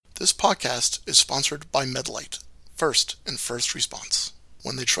This podcast is sponsored by MedLight, first and first response.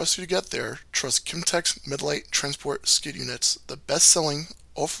 When they trust you to get there, trust Kimtech's MedLight Transport Skid Units, the best-selling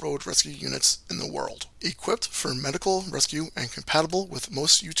off-road rescue units in the world. Equipped for medical rescue and compatible with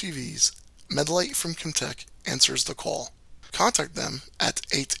most UTVs, MedLight from Kimtech answers the call. Contact them at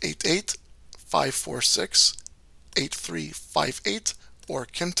 888-546-8358 or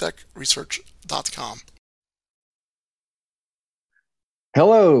kimtechresearch.com.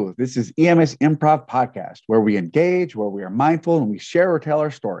 Hello, this is EMS Improv Podcast, where we engage, where we are mindful, and we share or tell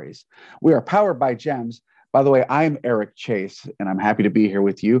our stories. We are powered by GEMS. By the way, I'm Eric Chase, and I'm happy to be here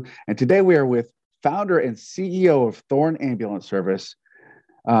with you. And today we are with founder and CEO of Thorne Ambulance Service,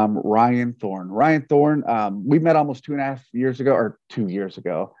 Ryan Thorne. Ryan Thorne, we met almost 2.5 years ago, or 2 years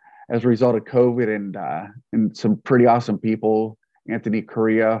ago, as a result of COVID and some pretty awesome people, Anthony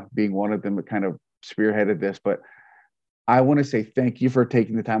Correa being one of them that kind of spearheaded this. But I want to say thank you for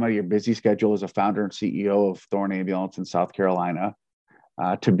taking the time out of your busy schedule as a founder and CEO of Thorne Ambulance in South Carolina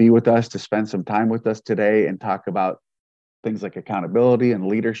to be with us, to spend some time with us today and talk about things like accountability and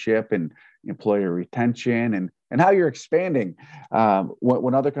leadership and employer retention and how you're expanding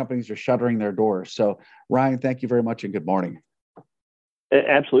when other companies are shuttering their doors. So, Ryan, thank you very much and good morning.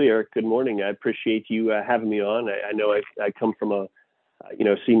 Absolutely, Eric. Good morning. I appreciate you having me on. I know I come from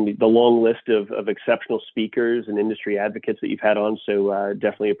seeing the long list of exceptional speakers and industry advocates that you've had on. So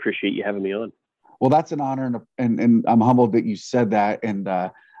definitely appreciate you having me on. Well, that's an honor, and I'm humbled that you said that. And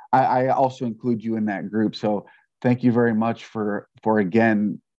I also include you in that group. So thank you very much for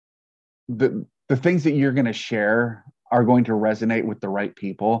again, the things that you're going to share are going to resonate with the right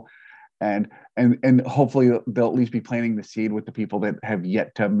people. And hopefully they'll at least be planting the seed with the people that have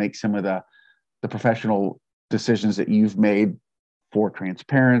yet to make some of the professional decisions that you've made for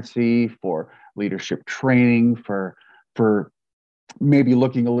transparency, for leadership training, for maybe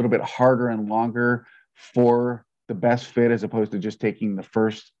looking a little bit harder and longer for the best fit as opposed to just taking the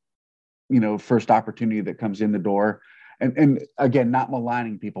first opportunity that comes in the door. And again, not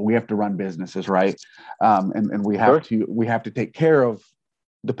maligning people. We have to run businesses, right? And we have to take care of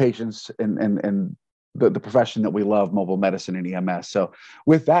the patients and the profession that we love, mobile medicine and EMS. So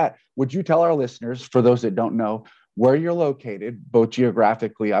with that, would you tell our listeners, for those that don't know, where you're located, both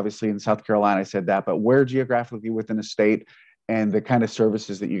geographically, obviously in South Carolina, I said that, but where geographically within the state and the kind of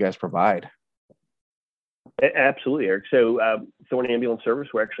services that you guys provide? Absolutely, Eric. So Thorne Ambulance Service,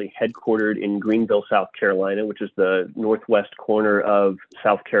 we're actually headquartered in Greenville, South Carolina, which is the northwest corner of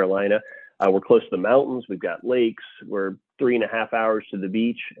South Carolina. We're close to the mountains. We've got lakes. We're 3.5 hours to the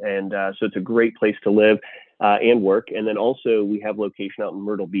beach. And so it's a great place to live and work. And then also we have location out in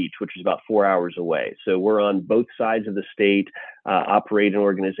Myrtle Beach, which is about 4 hours away. So we're on both sides of the state, operate an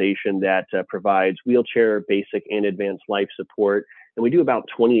organization that provides wheelchair, basic and advanced life support. And we do about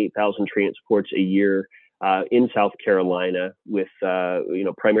 28,000 transports a year in South Carolina with,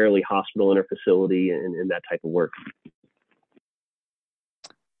 primarily hospital interfacility and that type of work.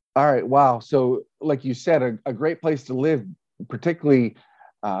 All right. Wow. So like you said, a great place to live, particularly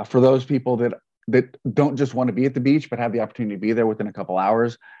for those people that don't just want to be at the beach, but have the opportunity to be there within a couple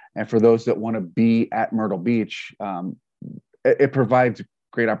hours. And for those that want to be at Myrtle Beach, it provides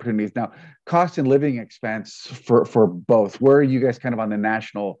great opportunities. Now, cost and living expense for both, where are you guys kind of on the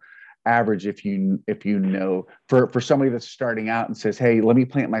national average, if you know, for somebody that's starting out and says, hey, let me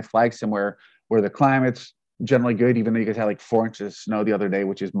plant my flag somewhere where the climate's generally good, even though you guys had like 4 inches of snow the other day,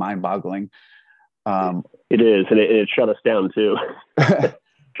 which is mind-boggling. It is, and it shut us down too.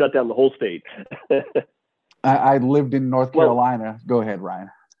 Shut down the whole state. I lived in North Carolina. Go ahead, Ryan.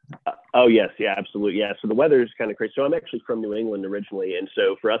 Oh, yes. Yeah, absolutely. Yeah. So the weather is kind of crazy. So I'm actually from New England originally. And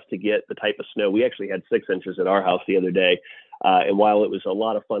so for us to get the type of snow, we actually had 6 inches at our house the other day. And while it was a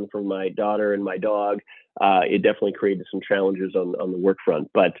lot of fun for my daughter and my dog, it definitely created some challenges on the work front.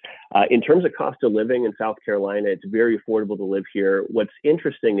 But in terms of cost of living in South Carolina, it's very affordable to live here. What's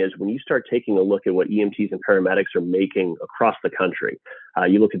interesting is when you start taking a look at what EMTs and paramedics are making across the country,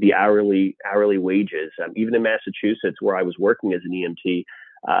 you look at the hourly wages, even in Massachusetts, where I was working as an EMT,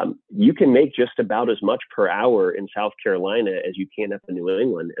 you can make just about as much per hour in South Carolina as you can up in New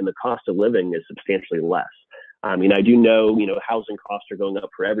England, and the cost of living is substantially less. I mean, I do know, housing costs are going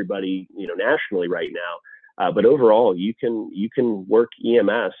up for everybody, nationally right now. But overall, you can work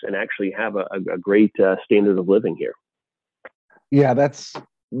EMS and actually have a great standard of living here. Yeah, that's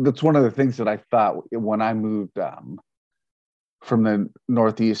one of the things that I thought when I moved from the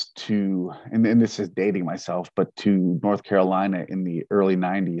Northeast to, and this is dating myself, but to North Carolina in the early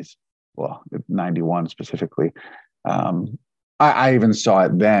 90s, well, 91 specifically. I even saw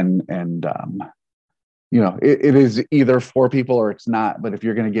it then, and it is either for people or it's not. But if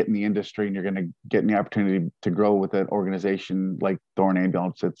you're going to get in the industry and you're going to get the opportunity to grow with an organization like Thorne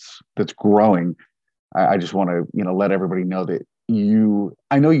Ambulance that's growing, I just want to, let everybody know that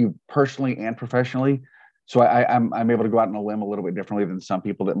I know you personally and professionally. So I'm able to go out on a limb a little bit differently than some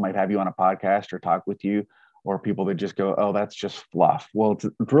people that might have you on a podcast or talk with you, or people that just go, oh, that's just fluff. Well,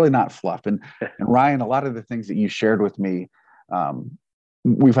 it's really not fluff. And Ryan, a lot of the things that you shared with me,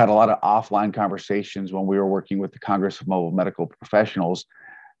 we've had a lot of offline conversations when we were working with the Congress of Mobile Medical Professionals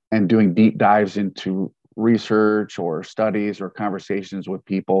and doing deep dives into research or studies or conversations with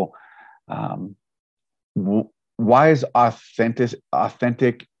people. Why is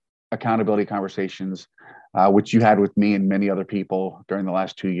authentic accountability conversations, which you had with me and many other people during the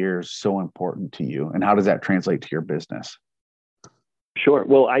last 2 years, so important to you? And how does that translate to your business? Sure.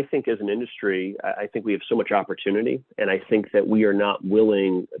 Well, I think as an industry, I think we have so much opportunity, and I think that we are not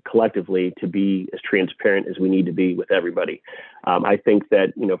willing collectively to be as transparent as we need to be with everybody. I think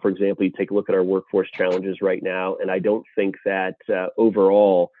that, for example, you take a look at our workforce challenges right now, and I don't think that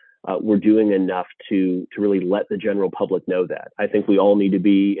overall we're doing enough to really let the general public know that. I think we all need to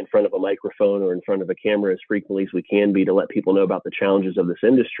be in front of a microphone or in front of a camera as frequently as we can be to let people know about the challenges of this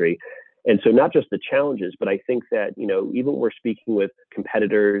industry. And so not just the challenges, but I think that, even when we're speaking with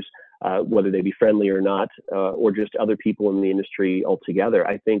competitors, whether they be friendly or not, or just other people in the industry altogether,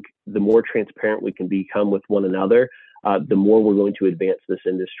 I think the more transparent we can become with one another, the more we're going to advance this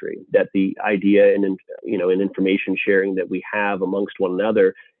industry. That the idea and information sharing that we have amongst one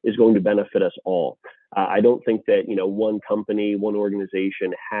another is going to benefit us all. I don't think that one company, one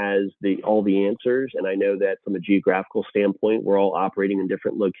organization has all the answers, and I know that from a geographical standpoint, we're all operating in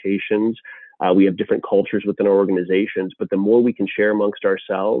different locations. We have different cultures within our organizations, but the more we can share amongst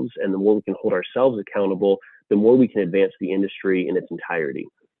ourselves and the more we can hold ourselves accountable, the more we can advance the industry in its entirety.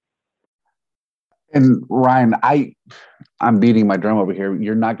 And Ryan, I'm beating my drum over here.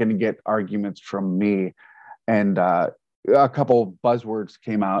 You're not going to get arguments from me. And a couple buzzwords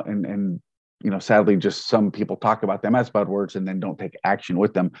came out, and sadly, just some people talk about them as buzzwords and then don't take action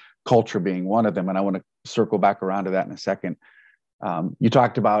with them. Culture being one of them, and I want to circle back around to that in a second. You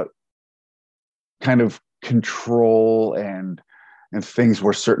talked about kind of control and things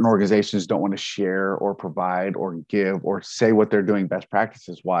where certain organizations don't want to share or provide or give or say what they're doing best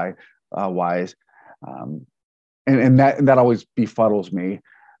practices wise. And that always befuddles me.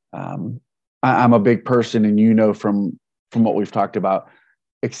 I'm a big person, and from what we've talked about,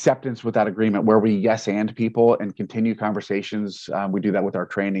 acceptance without agreement, where we yes and people and continue conversations. We do that with our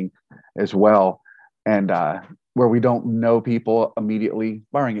training as well, and where we don't know people immediately,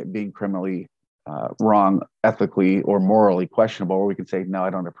 barring it being criminally wrong, ethically or morally questionable, where we can say, no, I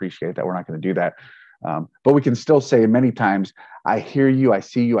don't appreciate that, we're not going to do that. But we can still say many times, I hear you, I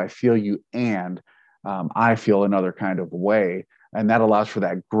see you, I feel you, and I feel another kind of way. And that allows for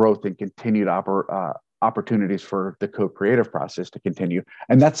that growth and continued opportunities for the co-creative process to continue.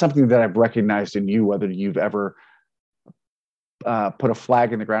 And that's something that I've recognized in you, whether you've ever put a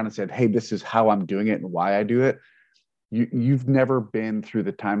flag in the ground and said, hey, this is how I'm doing it and why I do it. You've never been, through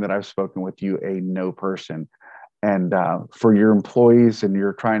the time that I've spoken with you, a no person. And for your employees, and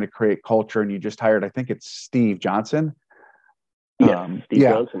you're trying to create culture, and you just hired, I think it's Steve Johnson. Yes, Steve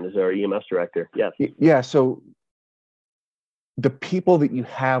Johnson is our EMS director. Yes. Yeah. So the people that you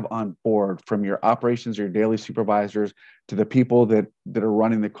have on board, from your operations or your daily supervisors to the people that are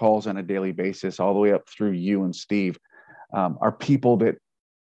running the calls on a daily basis, all the way up through you and Steve, are people that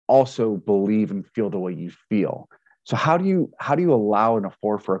also believe and feel the way you feel. So how do you allow and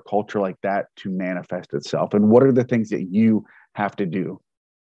afford for a culture like that to manifest itself? And what are the things that you have to do?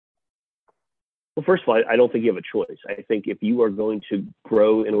 Well, first of all, I don't think you have a choice. I think if you are going to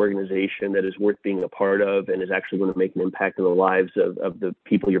grow an organization that is worth being a part of and is actually going to make an impact in the lives of the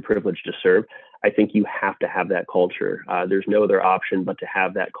people you're privileged to serve, I think you have to have that culture. There's no other option but to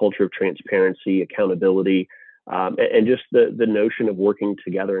have that culture of transparency, accountability, and just the notion of working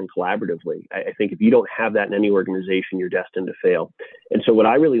together and collaboratively. I think if you don't have that in any organization, you're destined to fail. And so what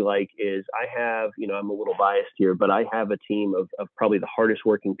I really like is I have, I'm a little biased here, but I have a team of probably the hardest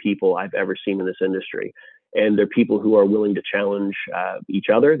working people I've ever seen in this industry. And they're people who are willing to challenge each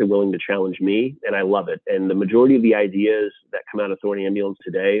other. They're willing to challenge me, and I love it. And the majority of the ideas that come out of Thorne Ambulance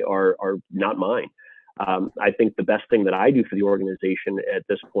today are not mine. I think the best thing that I do for the organization at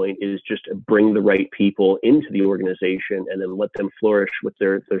this point is just bring the right people into the organization and then let them flourish with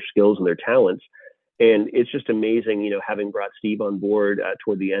their skills and their talents. And it's just amazing, having brought Steve on board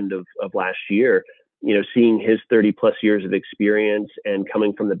toward the end of last year, seeing his 30 plus years of experience and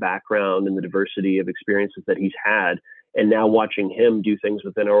coming from the background and the diversity of experiences that he's had, And now watching him do things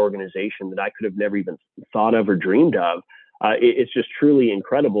within our organization that I could have never even thought of or dreamed of, it's just truly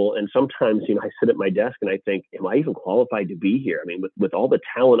incredible. And sometimes, I sit at my desk and I think, am I even qualified to be here? I mean, with all the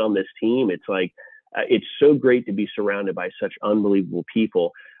talent on this team, it's like, it's so great to be surrounded by such unbelievable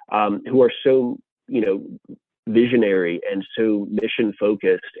people who are so, visionary and so mission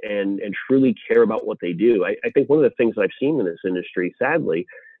focused and truly care about what they do. I think one of the things I've seen in this industry, sadly,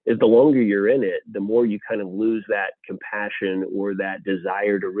 is the longer you're in it, the more you kind of lose that compassion or that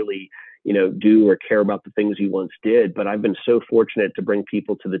desire to really, do or care about the things you once did. But I've been so fortunate to bring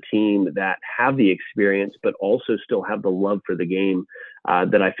people to the team that have the experience, but also still have the love for the game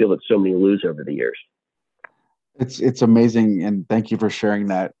that I feel that so many lose over the years. It's amazing, and thank you for sharing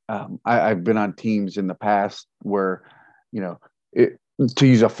that. I've been on teams in the past where, to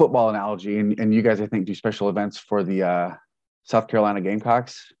use a football analogy, and you guys, I think, do special events for the South Carolina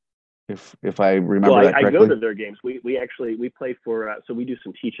Gamecocks, if I remember that correctly. I go to their games. We play for so we do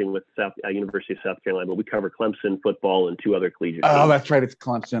some teaching with University of South Carolina, but we cover Clemson football and 2 other collegiate teams. Oh, that's right, it's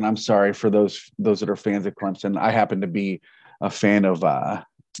Clemson. I'm sorry for those that are fans of Clemson. I happen to be a fan of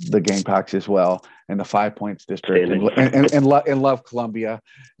the Gamecocks as well, and the 5 Points District, and love Columbia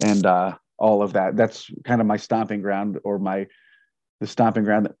and all of that. That's kind of my stomping ground, or the stomping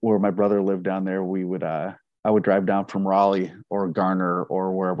ground where my brother lived down there. I would drive down from Raleigh or Garner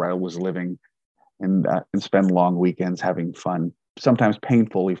or wherever I was living, and spend long weekends having fun. Sometimes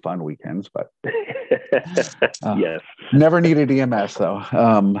painfully fun weekends, but yes, never needed EMS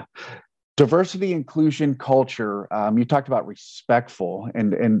though. Diversity, inclusion, culture. You talked about respectful,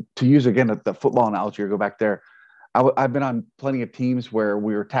 and to use again the football analogy, or go back there. I've been on plenty of teams where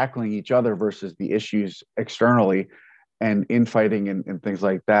we were tackling each other versus the issues externally, and infighting and things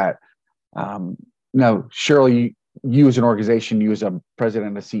like that. Now, surely you as an organization, you as a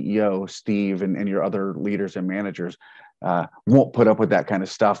president, a CEO, Steve, and your other leaders and managers won't put up with that kind of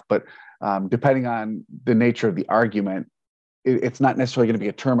stuff. But depending on the nature of the argument, it's not necessarily going to be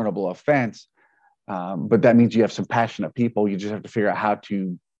a terminable offense, but that means you have some passionate people. You just have to figure out how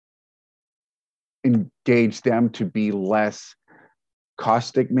to engage them to be less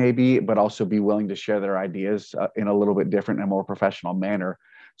caustic, maybe, but also be willing to share their ideas in a little bit different and more professional manner.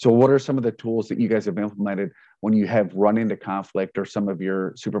 So what are some of the tools that you guys have implemented when you have run into conflict, or some of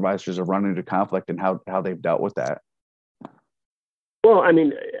your supervisors have run into conflict, and how they've dealt with that? Well, I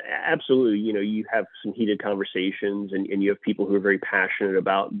mean, absolutely. You have some heated conversations, and you have people who are very passionate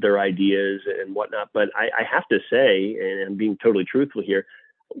about their ideas and whatnot. But I have to say, and I'm being totally truthful here,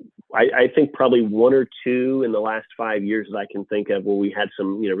 I think probably 1 or 2 in the last 5 years that I can think of where we had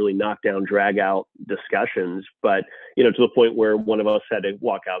some, really knockdown, drag out discussions, but, to the point where one of us had to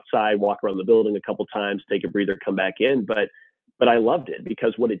walk outside, walk around the building a couple times, take a breather, come back in. But I loved it,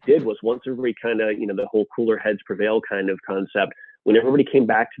 because what it did was, once everybody kind of, the whole cooler heads prevail kind of concept, when everybody came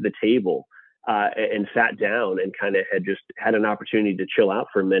back to the table and sat down and kind of had an opportunity to chill out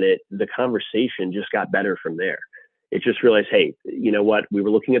for a minute, the conversation just got better from there. It just realized, hey, you know what? We were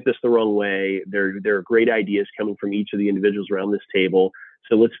looking at this the wrong way. There are great ideas coming from each of the individuals around this table.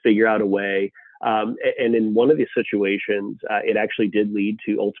 So let's figure out a way. And in one of these situations, it actually did lead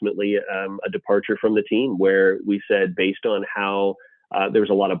to ultimately a departure from the team, where we said, based on how there was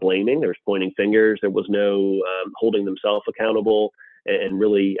a lot of blaming, there was pointing fingers, there was no holding themselves accountable and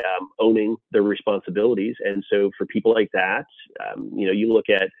really owning their responsibilities. And so for people like that, you look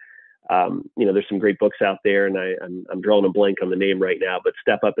at, there's some great books out there, and I'm drawing a blank on the name right now, but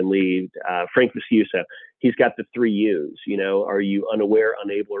Step Up and Lead, Frank Viscusa, he's got the 3 U's, are you unaware,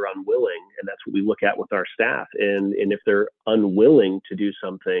 unable, or unwilling? And that's what we look at with our staff. And if they're unwilling to do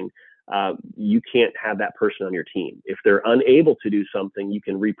something, you can't have that person on your team. If they're unable to do something, you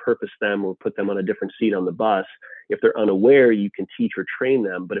can repurpose them or put them on a different seat on the bus. If they're unaware, you can teach or train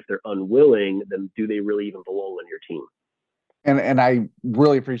them. But if they're unwilling, then do they really even belong on your team? And I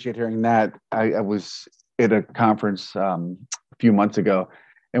really appreciate hearing that. I was at a conference a few months ago,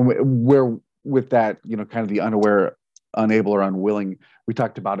 and where with that, kind of the unaware, unable, or unwilling, we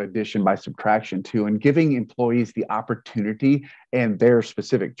talked about addition by subtraction too, and giving employees the opportunity and their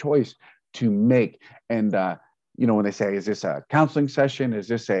specific choice to make. And when they say, "Is this a counseling session? Is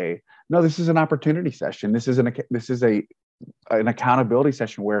this no? This is an opportunity session. This is an accountability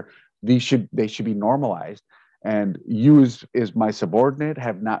session where they should be normalized." And you as my subordinate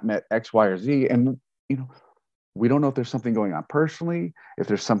have not met X, Y, or Z. And, we don't know if there's something going on personally, if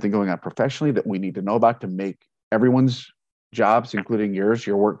there's something going on professionally that we need to know about to make everyone's jobs, including yours,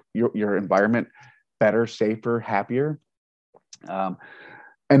 your work, your environment better, safer, happier. And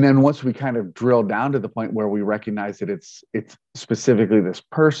then once we kind of drill down to the point where we recognize that it's specifically this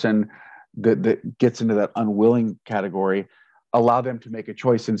person, that gets into that unwilling category, allow them to make a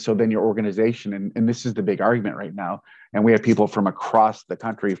choice. And so then your organization, and this is the big argument right now, and we have people from across the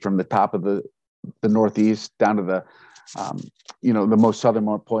country, from the top of the Northeast down to the the most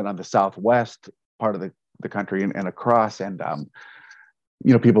southernmost point on the Southwest part of the country, and across, and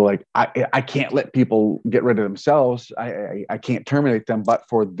people like, I can't let people get rid of themselves. I can't terminate them, but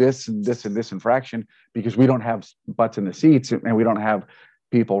for this and this and this infraction, because we don't have butts in the seats and we don't have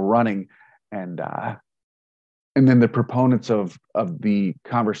people running. And then the proponents of the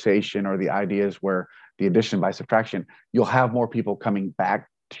conversation or the ideas where the addition by subtraction, you'll have more people coming back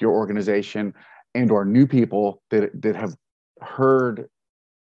to your organization, and or new people that have heard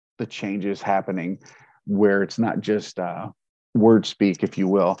the changes happening, where it's not just word speak, if you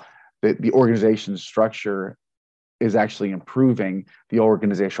will. The organization's structure is actually improving. The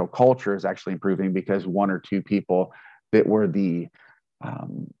organizational culture is actually improving because one or two people that were the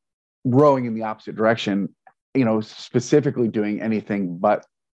rowing in the opposite direction, specifically doing anything but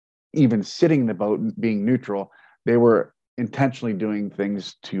even sitting in the boat and being neutral, they were intentionally doing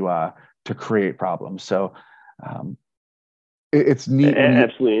things to create problems. So it's neat.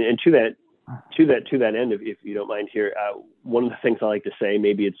 Absolutely. And to that end, if you don't mind here, one of the things I like to say,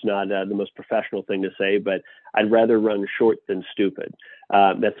 maybe it's not the most professional thing to say, but I'd rather run short than stupid.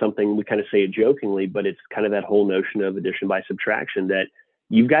 That's something we kind of say it jokingly, but it's kind of that whole notion of addition by subtraction, that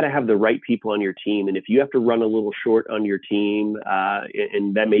you've got to have the right people on your team. And if you have to run a little short on your team,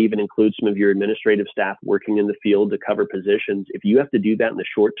 and that may even include some of your administrative staff working in the field to cover positions, if you have to do that in the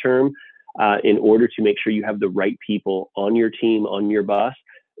short term, in order to make sure you have the right people on your team, on your bus,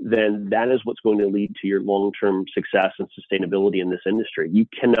 then that is what's going to lead to your long-term success and sustainability in this industry. You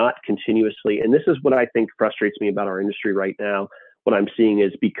cannot continuously, and this is what I think frustrates me about our industry right now. What I'm seeing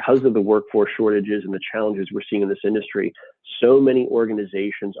is, because of the workforce shortages and the challenges we're seeing in this industry, so many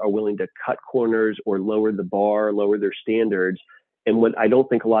organizations are willing to cut corners or lower the bar, lower their standards. And what I don't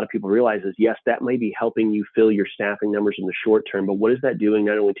think a lot of people realize is, yes, that may be helping you fill your staffing numbers in the short term, but what is that doing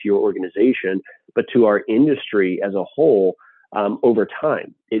not only to your organization, but to our industry as a whole over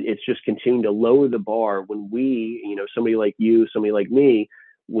time? It's just continuing to lower the bar when we, somebody like you, somebody like me,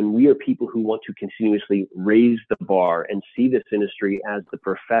 when we are people who want to continuously raise the bar and see this industry as the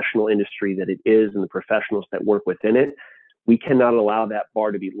professional industry that it is and the professionals that work within it, we cannot allow that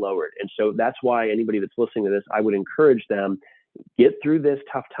bar to be lowered. And so that's why anybody that's listening to this, I would encourage them, get through this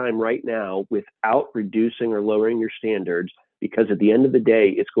tough time right now without reducing or lowering your standards, because at the end of the day,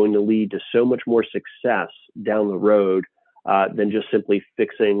 it's going to lead to so much more success down the road than just simply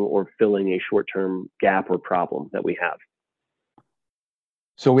fixing or filling a short-term gap or problem that we have.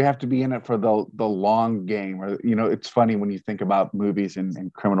 So we have to be in it for the long game. Or, it's funny when you think about movies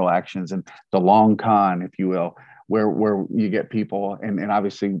and criminal actions and the long con, if you will, where you get people, and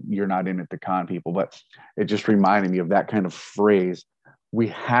obviously you're not in it to con people, but it just reminded me of that kind of phrase. We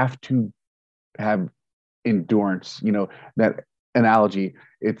have to have endurance. That analogy.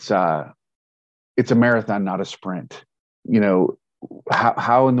 It's a marathon, not a sprint.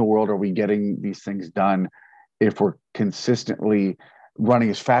 How in the world are we getting these things done if we're consistently running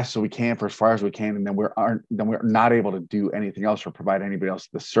as fast as we can for as far as we can, and then we're not able to do anything else or provide anybody else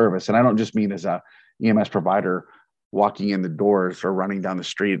the service? And I don't just mean as a EMS provider walking in the doors or running down the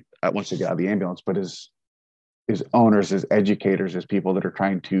street once they get out of the ambulance, but as owners, as educators, as people that are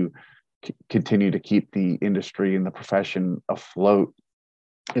trying to continue to keep the industry and the profession afloat,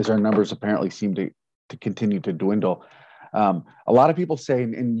 as our numbers apparently seem to continue to dwindle. A lot of people say,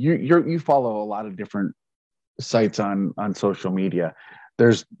 and you follow a lot of different sites on social media.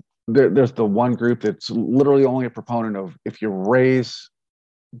 There's the one group that's literally only a proponent of, if you raise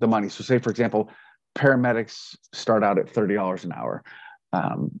the money. So say, for example, paramedics start out at $30 an hour,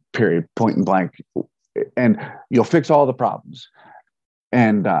 period, point and blank, and you'll fix all the problems.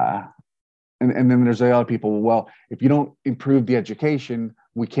 And then there's the other people, well, if you don't improve the education,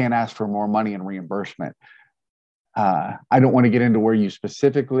 we can't ask for more money in reimbursement. I don't want to get into where you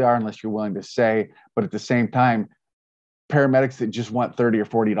specifically are unless you're willing to say, but at the same time, paramedics that just want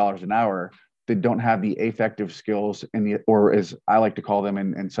 $30 or $40 an hour, that don't have the affective skills or as I like to call them,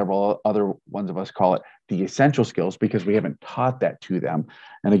 and several other ones of us call it, the essential skills, because we haven't taught that to them.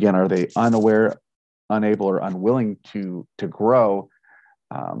 And again, are they unaware, unable, or unwilling to grow?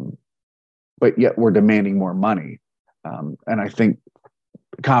 But yet we're demanding more money. And I think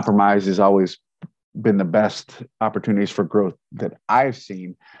compromise has always been the best opportunities for growth that I've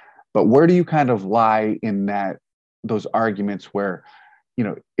seen. But where do you kind of lie in those arguments where,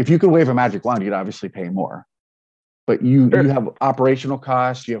 if you could wave a magic wand, you'd obviously pay more, but you have operational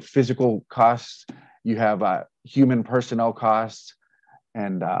costs, you have physical costs, you have human personnel costs,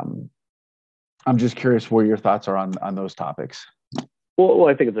 and I'm just curious where your thoughts are on those topics. Well,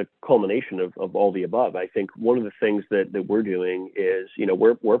 I think it's a culmination of all the above. I think one of the things that we're doing is,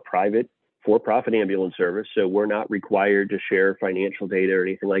 we're private for-profit ambulance service, so we're not required to share financial data or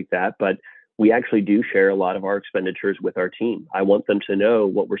anything like that, but we actually do share a lot of our expenditures with our team. I want them to know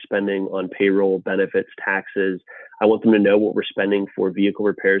what we're spending on payroll, benefits, taxes. I want them to know what we're spending for vehicle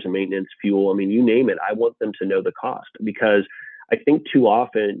repairs and maintenance, fuel. I mean, you name it. I want them to know the cost, because I think too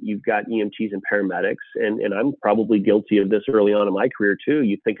often you've got EMTs and paramedics, and I'm probably guilty of this early on in my career too.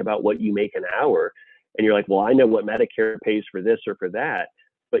 You think about what you make an hour and you're like, well, I know what Medicare pays for this or for that,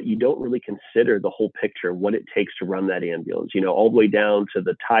 but you don't really consider the whole picture, what it takes to run that ambulance, all the way down to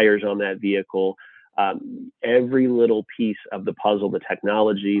the tires on that vehicle. Every little piece of the puzzle, the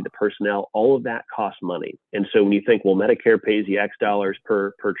technology, the personnel, all of that costs money. And so when you think, well, Medicare pays you X dollars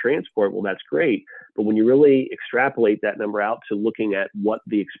per transport, well, that's great. But when you really extrapolate that number out to looking at what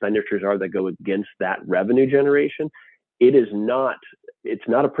the expenditures are that go against that revenue generation, it's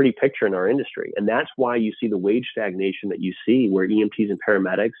not a pretty picture in our industry. And that's why you see the wage stagnation that you see, where EMTs and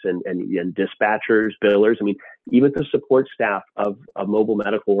paramedics and dispatchers, billers, I mean, even the support staff of a mobile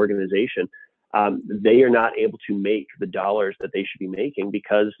medical organization, they are not able to make the dollars that they should be making,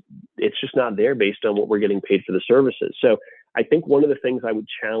 because it's just not there based on what we're getting paid for the services. So I think one of the things I would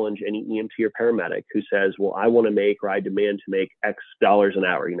challenge any EMT or paramedic who says, well, I want to make, or I demand to make X dollars an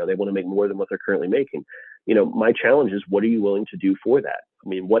hour, they want to make more than what they're currently making. My challenge is, what are you willing to do for that? I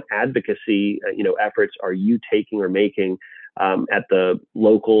mean, what advocacy, efforts are you taking or making at the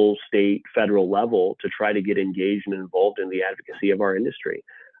local, state, federal level to try to get engaged and involved in the advocacy of our industry?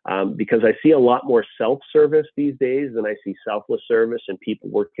 Because I see a lot more self-service these days than I see selfless service and people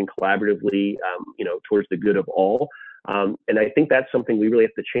working collaboratively, towards the good of all. And I think that's something we really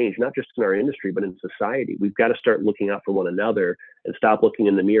have to change, not just in our industry, but in society. We've got to start looking out for one another and stop looking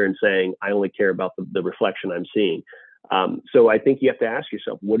in the mirror and saying, I only care about the reflection I'm seeing. So I think you have to ask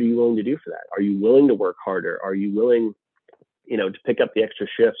yourself, what are you willing to do for that? Are you willing to work harder? Are you willing, to pick up the extra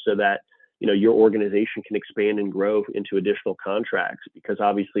shifts so that, your organization can expand and grow into additional contracts? Because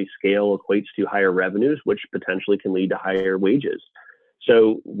obviously scale equates to higher revenues, which potentially can lead to higher wages.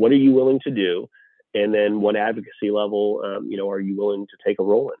 So what are you willing to do? And then what advocacy level, are you willing to take a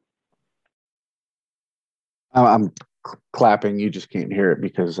role in? I'm clapping. You just can't hear it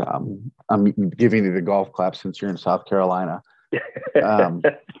because I'm giving you the golf clap since you're in South Carolina.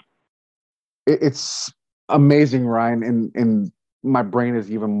 It's amazing, Ryan. And my brain is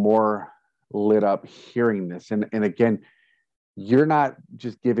even more lit up hearing this. And again, you're not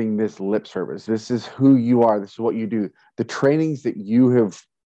just giving this lip service. This is who you are. This is what you do. The trainings that you have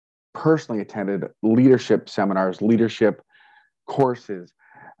personally attended, leadership seminars, leadership courses,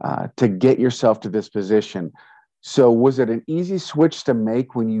 to get yourself to this position. So was it an easy switch to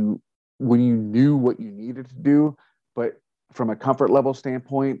make when you knew what you needed to do, but from a comfort level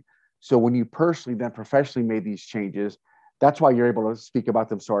standpoint? So when you personally then professionally made these changes, that's why you're able to speak about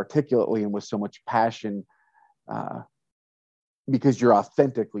them so articulately and with so much passion, because you're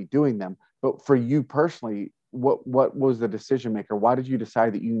authentically doing them. But for you personally, what was the decision maker? Why did you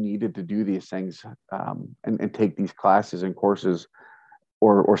decide that you needed to do these things and take these classes and courses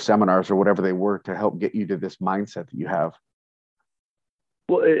or seminars or whatever they were to help get you to this mindset that you have?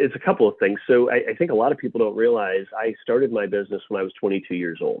 Well, it's a couple of things. So I think a lot of people don't realize I started my business when I was 22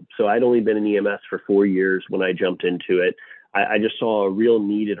 years old. So I'd only been in EMS for 4 years when I jumped into it. I just saw a real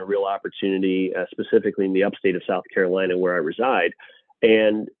need and a real opportunity, specifically in the upstate of South Carolina where I reside.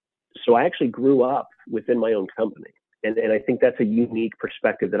 And so I actually grew up within my own company. And I think that's a unique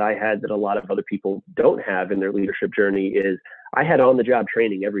perspective that I had that a lot of other people don't have in their leadership journey. Is I had on-the-job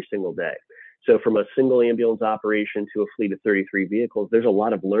training every single day. So from a single ambulance operation to a fleet of 33 vehicles, there's a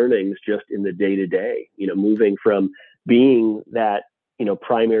lot of learnings just in the day-to-day, moving from being that,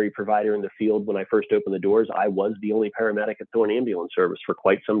 primary provider in the field. When I first opened the doors, I was the only paramedic at Thorne Ambulance Service for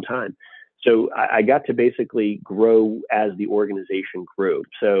quite some time. So I got to basically grow as the organization grew.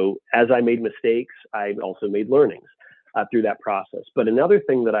 So as I made mistakes, I also made learnings through that process. But another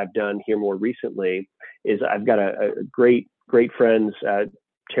thing that I've done here more recently is I've got a great friends,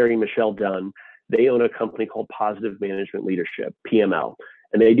 Terry and Michelle Dunn. They own a company called Positive Management Leadership, PML.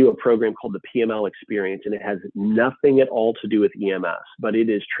 And they do a program called the PML Experience, and it has nothing at all to do with EMS, but it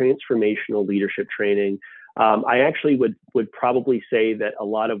is transformational leadership training. I actually would probably say that a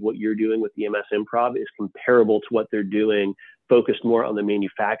lot of what you're doing with EMS Improv is comparable to what they're doing, focused more on the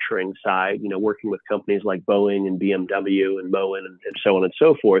manufacturing side, working with companies like Boeing and BMW and Moen and so on and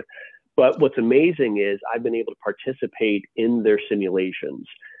so forth. But what's amazing is I've been able to participate in their simulations,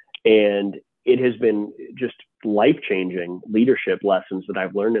 and it has been just life-changing leadership lessons that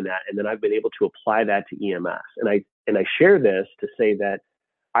I've learned in that. And then I've been able to apply that to EMS. And I share this to say that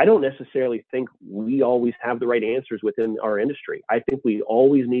I don't necessarily think we always have the right answers within our industry. I think we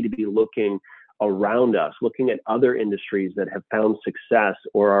always need to be looking around us, looking at other industries that have found success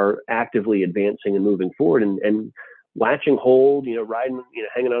or are actively advancing and moving forward, and latching hold, riding,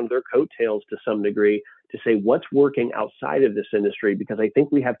 hanging on to their coattails to some degree, to say what's working outside of this industry, because I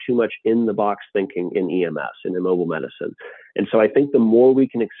think we have too much in the box thinking in EMS and in mobile medicine. And so I think the more we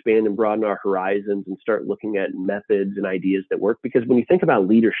can expand and broaden our horizons and start looking at methods and ideas that work, because when you think about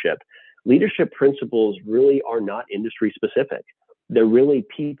leadership principles really are not industry specific. They're really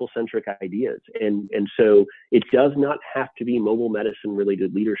people-centric ideas. And so it does not have to be mobile medicine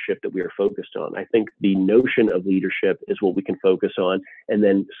related leadership that we are focused on. I think the notion of leadership is what we can focus on, and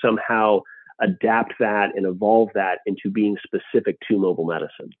then somehow adapt that and evolve that into being specific to mobile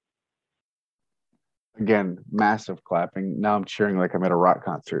medicine. Again, massive clapping. Now I'm cheering like I'm at a rock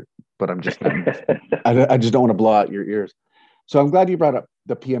concert, but I'm just not, I just don't want to blow out your ears. So I'm glad you brought up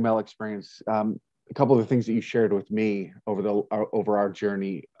the PML experience. A couple of the things that you shared with me over our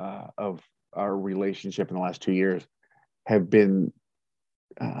journey of our relationship in the last 2 years have been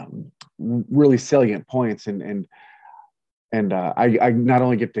really salient points, and I not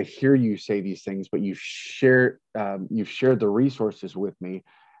only get to hear you say these things, but you've shared the resources with me,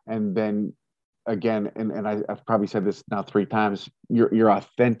 and then again, and I've probably said this now 3 times, you're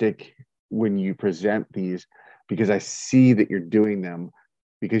authentic when you present these, because I see that you're doing them,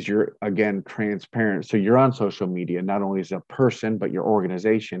 because you're, again, transparent. So you're on social media, not only as a person, but your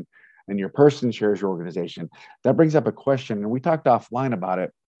organization, and your person shares your organization. That brings up a question, and we talked offline about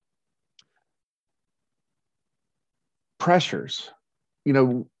it. Pressures,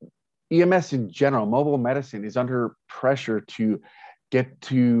 EMS in general, mobile medicine is under pressure to get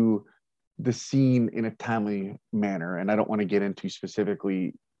to the scene in a timely manner. And I don't want to get into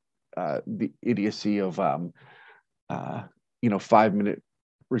specifically the idiocy of, 5-minute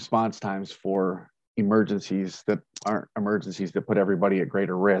response times for emergencies that aren't emergencies, that put everybody at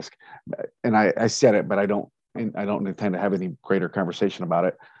greater risk. And I said it, but I don't intend to have any greater conversation about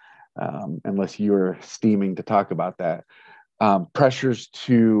it unless you're steaming to talk about that. Pressures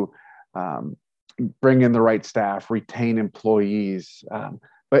to bring in the right staff, retain employees.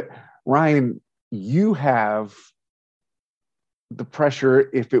 But Ryan, you have the pressure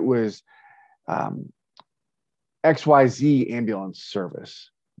if it was XYZ ambulance service,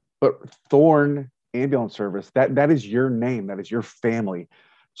 but Thorne Ambulance Service, that is your name, that is your family.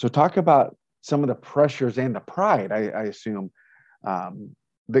 So talk about some of the pressures and the pride, I assume,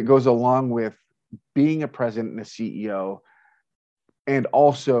 that goes along with being a president and a CEO, and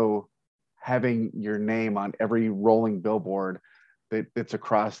also having your name on every rolling billboard that's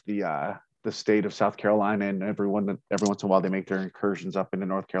across the state of South Carolina, and every once in a while they make their incursions up into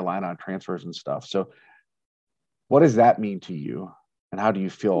North Carolina on transfers and stuff. So what does that mean to you, and how do you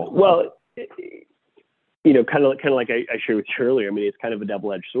feel? Well, kind of like I shared with you earlier. I mean, it's kind of a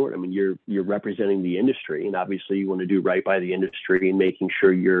double-edged sword. I mean, you're representing the industry, and obviously you want to do right by the industry and making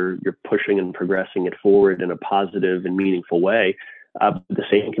sure you're pushing and progressing it forward in a positive and meaningful way. The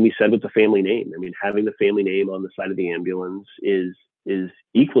same can be said with the family name. I mean, having the family name on the side of the ambulance is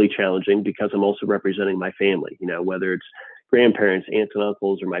equally challenging, because I'm also representing my family. Whether it's grandparents, aunts and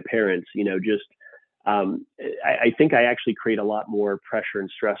uncles, or my parents. I think I actually create a lot more pressure and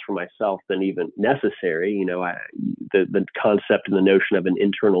stress for myself than even necessary. The concept and the notion of an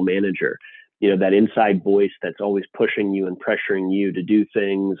internal manager, that inside voice that's always pushing you and pressuring you to do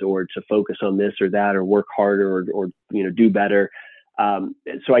things, or to focus on this or that, or work harder, or do better.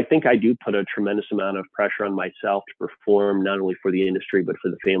 So I think I do put a tremendous amount of pressure on myself to perform, not only for the industry, but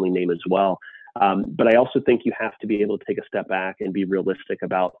for the family name as well. But I also think you have to be able to take a step back and be realistic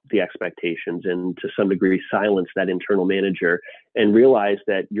about the expectations, and to some degree silence that internal manager, and realize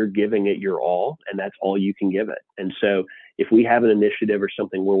that you're giving it your all, and that's all you can give it. And so if we have an initiative or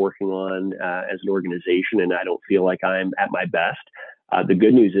something we're working on as an organization, and I don't feel like I'm at my best, the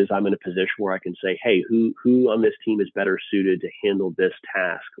good news is I'm in a position where I can say, hey, who on this team is better suited to handle this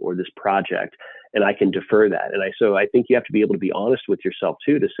task or this project? And I can defer that. And so I think you have to be able to be honest with yourself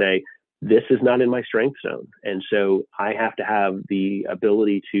too, to say, this is not in my strength zone. And so I have to have the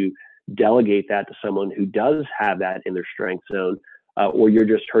ability to delegate that to someone who does have that in their strength zone, or you're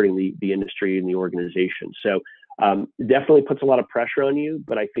just hurting the industry and the organization. So definitely puts a lot of pressure on you,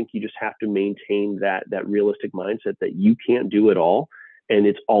 but I think you just have to maintain that realistic mindset that you can't do it all. And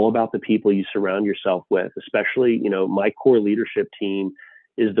it's all about the people you surround yourself with, especially, my core leadership team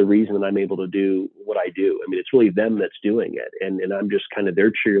is the reason that I'm able to do what I do. I mean, it's really them that's doing it. And I'm just kind of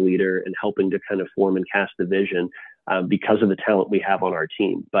their cheerleader and helping to kind of form and cast the vision because of the talent we have on our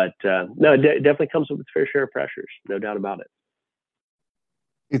team. But no, it definitely comes with its fair share of pressures, no doubt about it.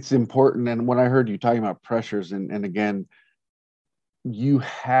 It's important. And when I heard you talking about pressures, and again, you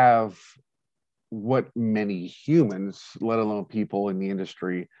have what many humans, let alone people in the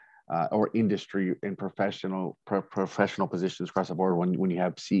industry or industry and professional positions across the board, when you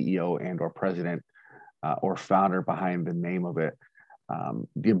have CEO and or president or founder behind the name of it,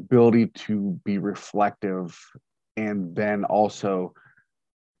 the ability to be reflective and then also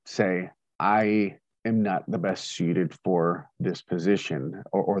say, I am not the best suited for this position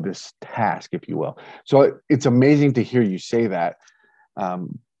or this task, if you will. So it's amazing to hear you say that.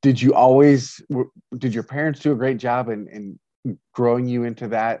 Did your parents do a great job in growing you into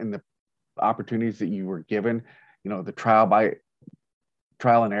that and the opportunities that you were given, the trial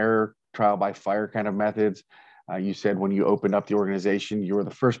and error, trial by fire kind of methods? You said when you opened up the organization, you were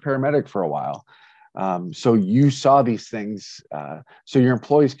the first paramedic for a while. So you saw these things, so your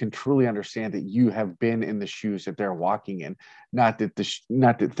employees can truly understand that you have been in the shoes that they're walking in. Not that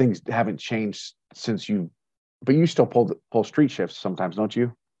things haven't changed since but you still pull street shifts sometimes, don't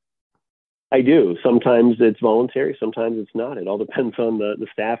you? I do. Sometimes it's voluntary, sometimes it's not. It all depends on the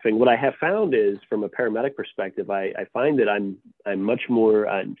staffing. What I have found is, from a paramedic perspective, I find that I'm much more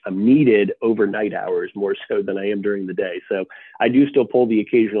I'm needed overnight hours more so than I am during the day. So I do still pull the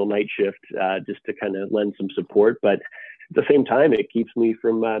occasional night shift just to kind of lend some support, but at the same time, it keeps me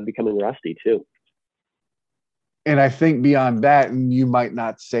from becoming rusty too. And I think beyond that, and you might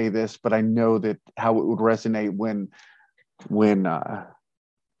not say this, but I know that how it would resonate when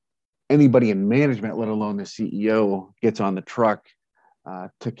anybody in management, let alone the CEO, gets on the truck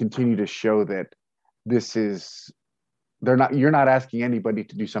to continue to show that you're not asking anybody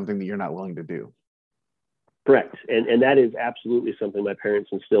to do something that you're not willing to do. Correct. And that is absolutely something my parents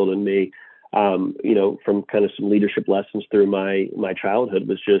instilled in me, from kind of some leadership lessons through my childhood,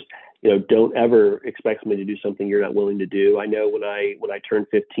 was just, don't ever expect me to do something you're not willing to do. I know when I turned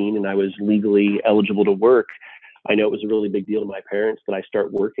 15 and I was legally eligible to work, I know it was a really big deal to my parents that I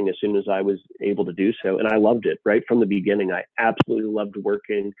start working as soon as I was able to do so. And I loved it right from the beginning. I absolutely loved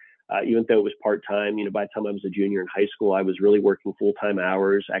working, even though it was part-time. By the time I was a junior in high school, I was really working full-time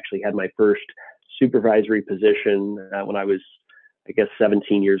hours. I actually had my first supervisory position when I was,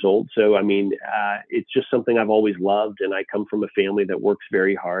 17 years old. So, it's just something I've always loved. And I come from a family that works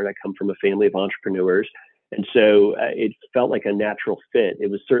very hard. I come from a family of entrepreneurs. And so it felt like a natural fit. It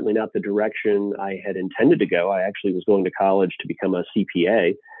was certainly not the direction I had intended to go. I actually was going to college to become a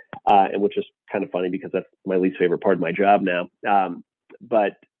CPA, and which is kind of funny because that's my least favorite part of my job now.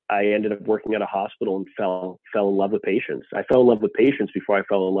 But I ended up working at a hospital and fell in love with patients. I fell in love with patients before I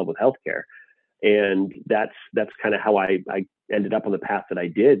fell in love with healthcare. And that's kind of how I ended up on the path that I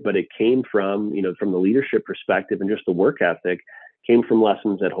did. But it came from, from the leadership perspective and just the work ethic, came from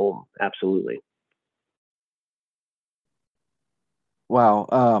lessons at home. Absolutely.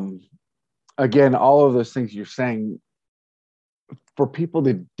 Wow. Again, all of those things you're saying, for people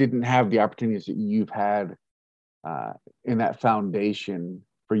that didn't have the opportunities that you've had in that foundation,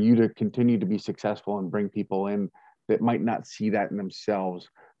 for you to continue to be successful and bring people in that might not see that in themselves,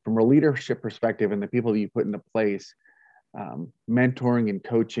 from a leadership perspective and the people that you put into place, mentoring and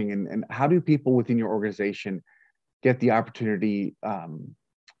coaching, and how do people within your organization get the opportunity?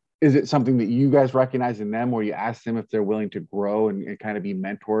 Is it something that you guys recognize in them, where you ask them if they're willing to grow and kind of be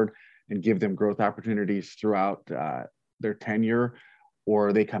mentored and give them growth opportunities throughout their tenure? Or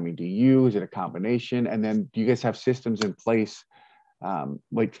are they coming to you? Is it a combination? And then do you guys have systems in place,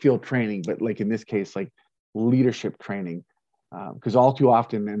 like field training, but like in this case, like leadership training? Because all too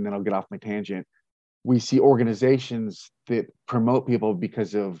often, and then I'll get off my tangent, we see organizations that promote people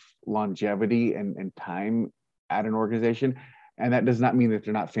because of longevity and time at an organization. And that does not mean that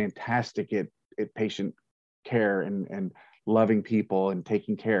they're not fantastic at patient care and loving people and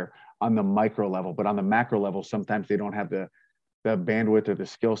taking care on the micro level. But on the macro level, sometimes they don't have the bandwidth or the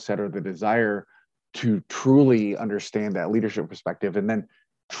skill set or the desire to truly understand that leadership perspective. And then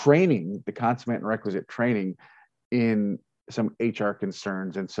training, the consummate and requisite training in some HR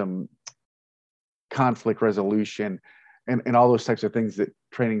concerns and some conflict resolution and all those types of things, that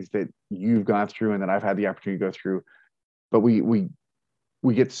trainings that you've gone through and that I've had the opportunity to go through. But we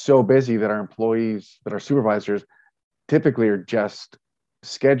get so busy that our employees, that our supervisors typically are just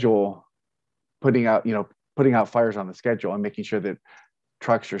putting out fires on the schedule and making sure that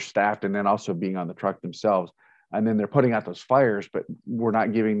trucks are staffed, and then also being on the truck themselves. And then they're putting out those fires, but we're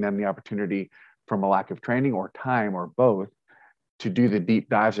not giving them the opportunity, from a lack of training or time or both, to do the deep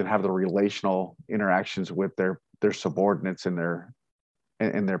dives and have the relational interactions with their subordinates and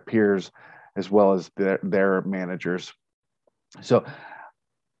their peers, as well as their managers. So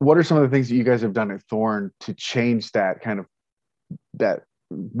what are some of the things that you guys have done at Thorne to change that kind of that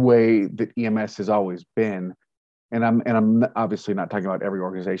way that EMS has always been? And I'm obviously not talking about every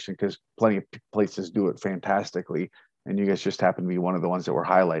organization, because plenty of places do it fantastically, and you guys just happen to be one of the ones that we're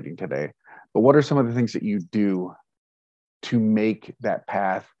highlighting today. But what are some of the things that you do to make that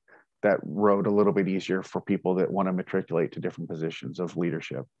path, that road, a little bit easier for people that want to matriculate to different positions of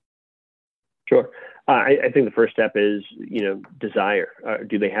leadership? Sure. I think the first step is, desire.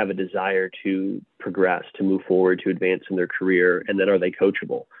 Do they have a desire to progress, to move forward, to advance in their career? And then are they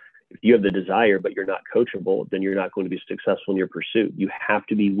coachable? If you have the desire, but you're not coachable, then you're not going to be successful in your pursuit. You have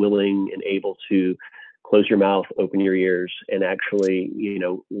to be willing and able to close your mouth, open your ears, and actually,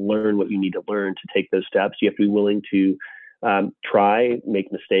 learn what you need to learn to take those steps. You have to be willing to try,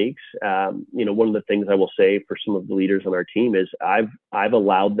 make mistakes. One of the things I will say for some of the leaders on our team is I've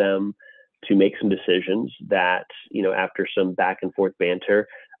allowed them to make some decisions that, after some back and forth banter,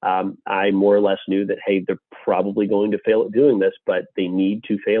 I more or less knew that, hey, they're probably going to fail at doing this, but they need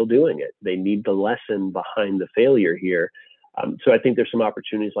to fail doing it. They need the lesson behind the failure here. So I think there's some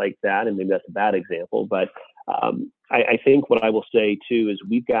opportunities like that, and maybe that's a bad example, but I think what I will say too is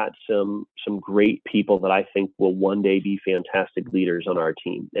we've got some great people that I think will one day be fantastic leaders on our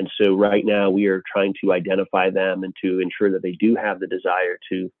team. And so right now we are trying to identify them and to ensure that they do have the desire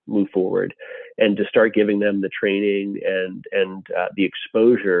to move forward, and to start giving them the training and the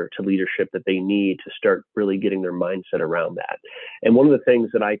exposure to leadership that they need to start really getting their mindset around that. And one of the things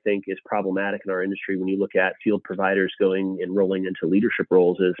that I think is problematic in our industry when you look at field providers going and rolling into leadership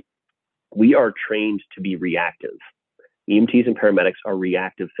roles is we are trained to be reactive. EMTs and paramedics are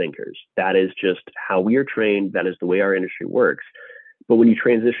reactive thinkers. That is just how we are trained. That is the way our industry works. But when you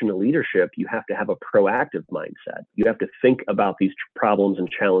transition to leadership, you have to have a proactive mindset. You have to think about these problems and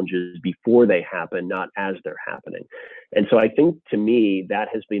challenges before they happen, not as they're happening. And so I think, to me, that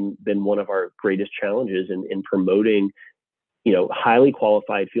has been one of our greatest challenges in promoting highly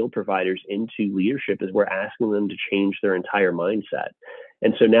qualified field providers into leadership, is we're asking them to change their entire mindset.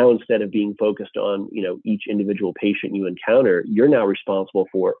 And so now, instead of being focused on, each individual patient you encounter, you're now responsible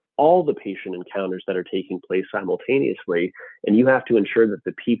for all the patient encounters that are taking place simultaneously. And you have to ensure that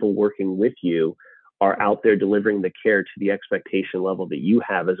the people working with you are out there delivering the care to the expectation level that you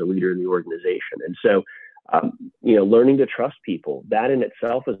have as a leader in the organization. And so, learning to trust people, that in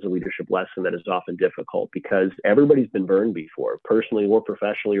itself is a leadership lesson that is often difficult, because everybody's been burned before, personally or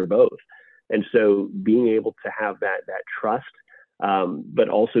professionally or both. And so being able to have that trust, but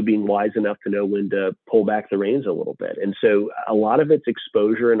also being wise enough to know when to pull back the reins a little bit. And so a lot of it's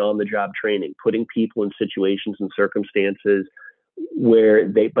exposure and on-the-job training, putting people in situations and circumstances where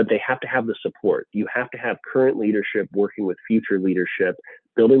they have to have the support. You have to have current leadership working with future leadership,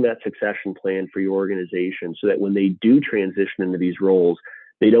 building that succession plan for your organization, so that when they do transition into these roles,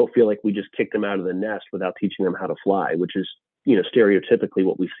 they don't feel like we just kicked them out of the nest without teaching them how to fly, which is, stereotypically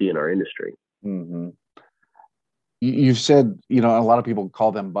what we see in our industry. Mm-hmm. You've said, a lot of people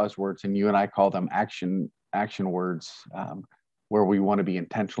call them buzzwords, and you and I call them action words, where we want to be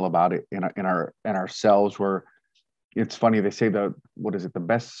intentional about it in ourselves. Where it's funny, they say the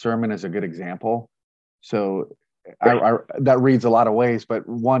best sermon is a good example. So that reads a lot of ways, but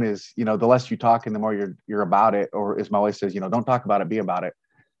one is, the less you talk and the more you're about it, or as my wife says, don't talk about it, be about it.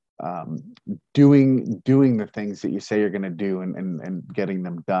 Doing the things that you say you're going to do and getting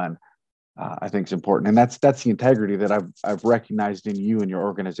them done. I think is important, and that's the integrity that I've recognized in you and your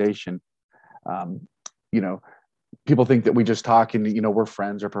organization. People think that we just talk and we're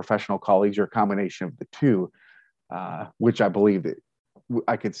friends or professional colleagues or a combination of the two, which I believe that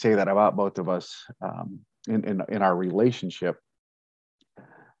I could say that about both of us in our relationship,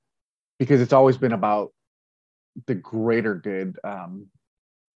 because it's always been about the greater good.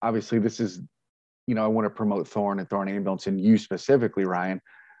 Obviously, this is I want to promote Thorne and Thorne Ambulance, and you specifically, Ryan.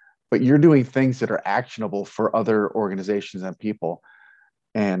 But you're doing things that are actionable for other organizations and people.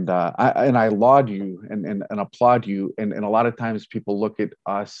 And I laud you and applaud you. And a lot of times people look at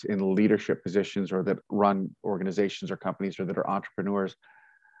us in leadership positions, or that run organizations or companies, or that are entrepreneurs,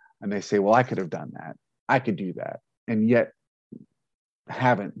 and they say, well, I could have done that. I could do that. And yet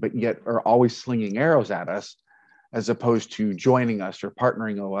haven't, but yet are always slinging arrows at us, as opposed to joining us or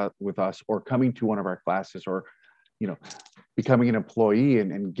partnering with us, or coming to one of our classes, or, becoming an employee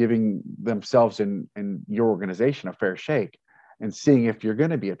and giving themselves and your organization a fair shake, and seeing if you're going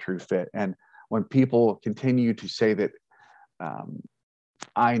to be a true fit. And when people continue to say that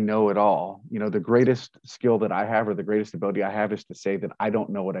I know it all. You know, the greatest skill that I have or the greatest ability I have is to say that I don't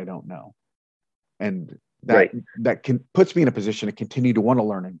know what I don't know. And that Right. that can puts me in a position to continue to want to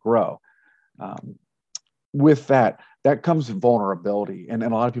learn and grow. Um, with that comes vulnerability. And a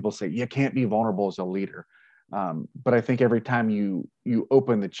lot of people say you can't be vulnerable as a leader. But I think every time you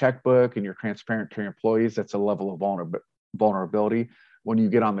open the checkbook and you're transparent to your employees, that's a level of vulnerability. When you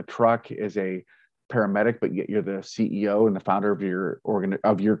get on the truck as a paramedic, but yet you're the CEO and the founder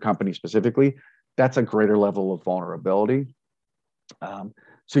of your company specifically, that's a greater level of vulnerability.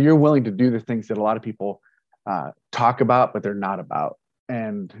 So you're willing to do the things that a lot of people talk about, but they're not about.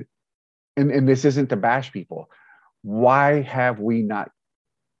 And this isn't to bash people. Why have we not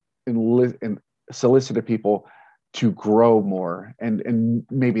solicited people to grow more? And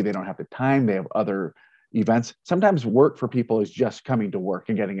maybe they don't have the time. They have other events. Sometimes work for people is just coming to work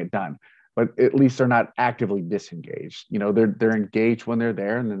and getting it done, but at least they're not actively disengaged. You know, they're engaged when they're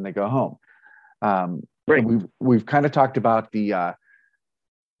there, and then they go home. Right. And we've kind of talked about the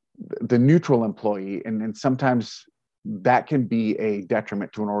neutral employee, and sometimes that can be a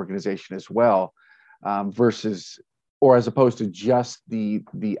detriment to an organization as well, versus or as opposed to just the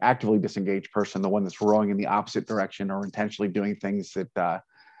actively disengaged person, the one that's rowing in the opposite direction or intentionally doing things that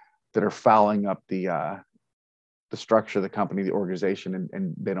are fouling up the structure of the company, the organization,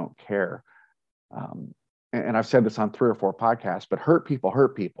 and they don't care. And I've said this on 3 or 4 podcasts, but hurt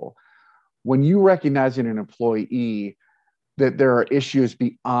people. When you recognize in an employee that there are issues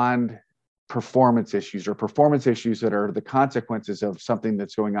beyond performance issues or performance issues that are the consequences of something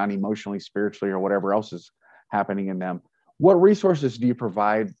that's going on emotionally, spiritually, or whatever else is happening in them, what resources do you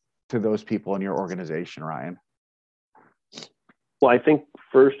provide to those people in your organization, Ryan? Well, I think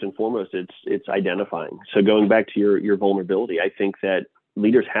first and foremost, it's identifying. So going back to your vulnerability, I think that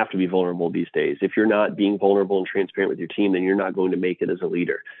leaders have to be vulnerable these days. If you're not being vulnerable and transparent with your team, then you're not going to make it as a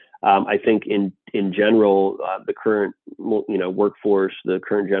leader. I think in general, the current workforce, the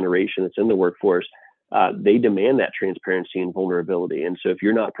current generation that's in the workforce, they demand that transparency and vulnerability. And so if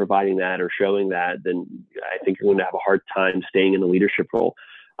you're not providing that or showing that, then I think you're going to have a hard time staying in the leadership role.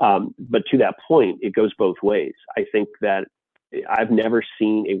 But to that point, it goes both ways. I think that I've never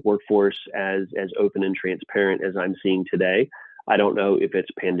seen a workforce as open and transparent as I'm seeing today. I don't know if it's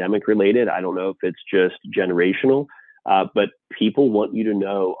pandemic related. I don't know if it's just generational. But people want you to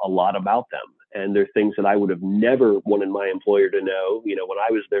know a lot about them. And there are things that I would have never wanted my employer to know, when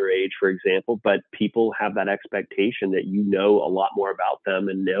I was their age, for example, but people have that expectation that you know a lot more about them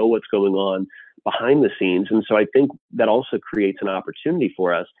and know what's going on behind the scenes. And so I think that also creates an opportunity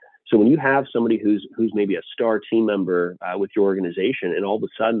for us. So when you have somebody who's maybe a star team member with your organization, and all of a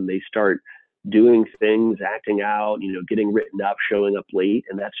sudden they start doing things, acting out, getting written up, showing up late,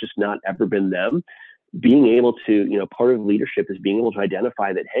 and that's just not ever been them. Being able to, part of leadership is being able to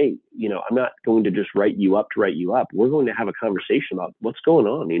identify that, hey, I'm not going to just write you up to write you up. We're going to have a conversation about what's going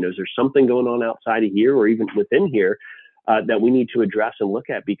on. Is there something going on outside of here or even within here that we need to address and look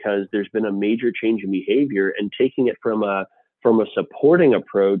at, because there's been a major change in behavior, and taking it from a supporting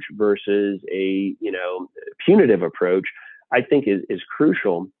approach versus a, punitive approach, I think is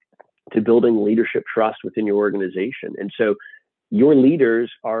crucial to building leadership trust within your organization. And so your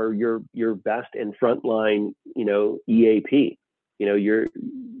leaders are your best and frontline, EAP.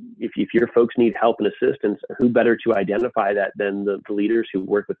 If your folks need help and assistance, who better to identify that than the leaders who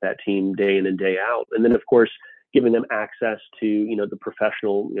work with that team day in and day out? And then, of course, giving them access to, the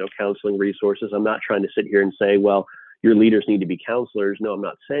professional, counseling resources. I'm not trying to sit here and say, well, your leaders need to be counselors. No, I'm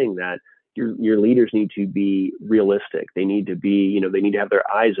not saying that. Your leaders need to be realistic. They need to be, they need to have their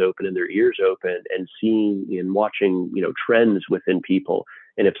eyes open and their ears open and seeing and watching, trends within people.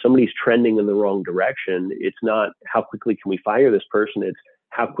 And if somebody's trending in the wrong direction, it's not how quickly can we fire this person? It's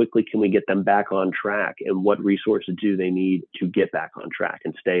how quickly can we get them back on track, and what resources do they need to get back on track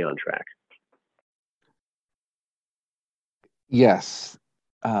and stay on track? Yes.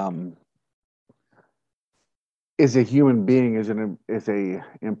 As a human being, as a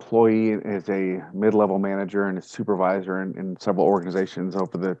employee, as a mid-level manager and a supervisor in several organizations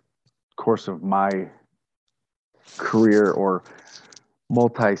over the course of my career, or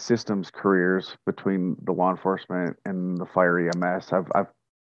multi-systems careers between the law enforcement and the fire EMS, I've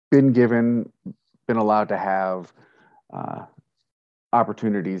been allowed to have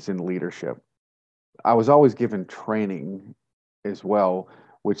opportunities in leadership. I was always given training as well,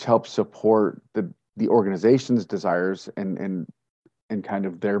 which helps support the organization's desires and kind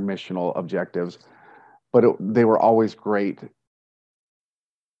of their missional objectives, but they were always great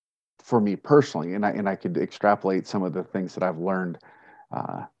for me personally, and I could extrapolate some of the things that I've learned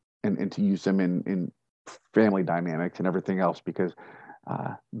and to use them in family dynamics and everything else, because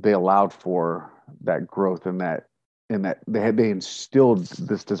they allowed for that growth and that they instilled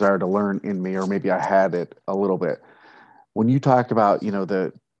this desire to learn in me, or maybe I had it a little bit. When you talk about,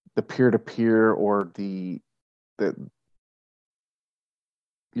 the peer-to-peer or the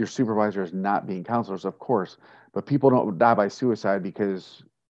your supervisors not being counselors, of course, but people don't die by suicide because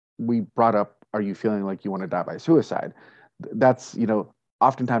we brought up, are you feeling like you want to die by suicide? That's,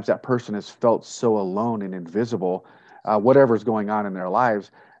 oftentimes that person has felt so alone and invisible, whatever's going on in their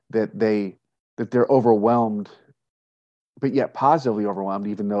lives, that they're overwhelmed, but yet positively overwhelmed,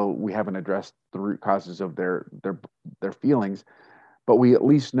 even though we haven't addressed the root causes of their feelings. But we at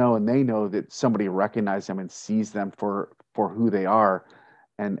least know, and they know, that somebody recognizes them and sees them for who they are,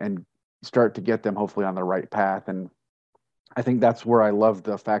 and start to get them hopefully on the right path. And I think that's where I love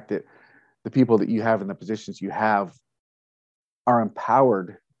the fact that the people that you have in the positions you have are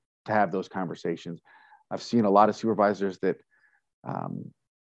empowered to have those conversations. I've seen a lot of supervisors that,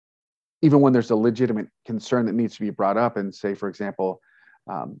 even when there's a legitimate concern that needs to be brought up, and say, for example,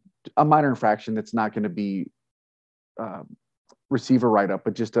 a minor infraction that's not going to be receive a write-up,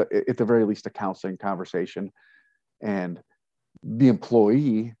 but just at the very least a counseling conversation, and the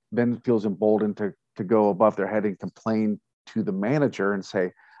employee then feels emboldened to go above their head and complain to the manager and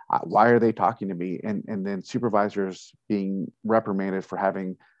say, why are they talking to me? And then supervisors being reprimanded for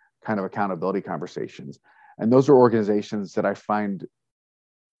having kind of accountability conversations. And those are organizations that I find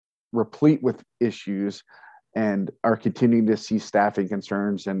replete with issues and are continuing to see staffing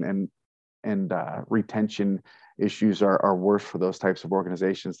concerns and retention issues are worse for those types of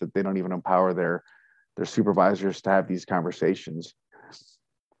organizations, that they don't even empower their supervisors to have these conversations.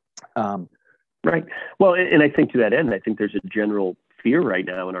 Right. Well, and I think to that end, I think there's a general fear right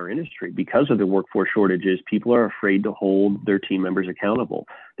now in our industry because of the workforce shortages. People are afraid to hold their team members accountable.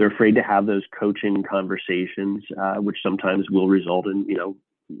 They're afraid to have those coaching conversations, which sometimes will result in,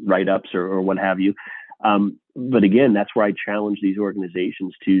 write-ups or what have you. But again, that's where I challenge these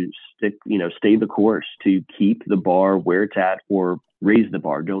organizations to stay the course, to keep the bar where it's at, or raise the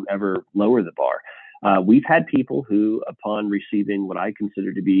bar. Don't ever lower the bar. We've had people who, upon receiving what I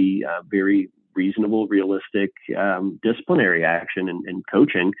consider to be very reasonable, realistic disciplinary action and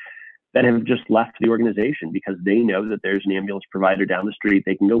coaching, that have just left the organization because they know that there's an ambulance provider down the street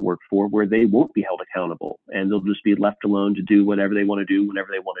they can go work for, where they won't be held accountable, and they'll just be left alone to do whatever they want to do whenever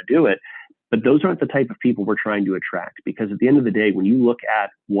they want to do it. But those aren't the type of people we're trying to attract, because at the end of the day, when you look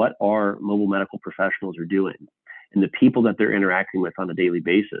at what our mobile medical professionals are doing and the people that they're interacting with on a daily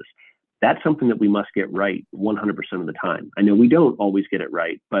basis, that's something that we must get right 100% of the time. I know we don't always get it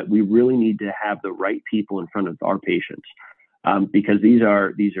right, but we really need to have the right people in front of our patients, because these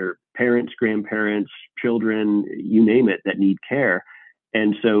are parents, grandparents, children, you name it, that need care.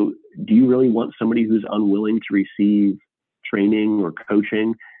 And so do you really want somebody who's unwilling to receive training or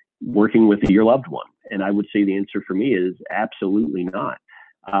coaching working with your loved one? And I would say the answer for me is absolutely not.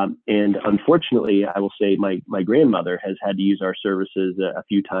 And unfortunately, I will say my grandmother has had to use our services a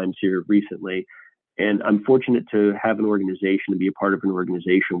few times here recently. And I'm fortunate to have an organization, to be a part of an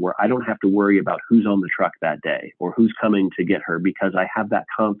organization where I don't have to worry about who's on the truck that day or who's coming to get her, because I have that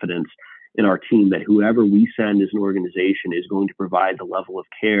confidence in our team that whoever we send as an organization is going to provide the level of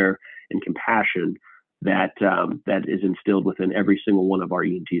care and compassion that is instilled within every single one of our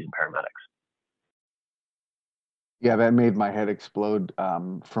EMTs and paramedics. Yeah, that made my head explode,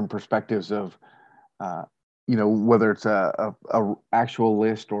 from perspectives of, whether it's a actual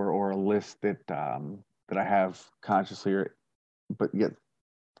list or a list that I have consciously, but yet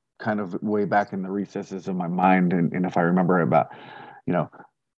kind of way back in the recesses of my mind. And if I remember about,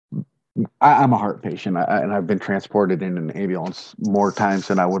 I'm a heart patient, and I've been transported in an ambulance more times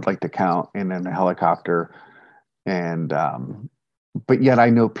than I would like to count, and in a helicopter. And, but yet I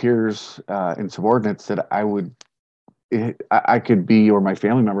know peers and subordinates that I could be, or my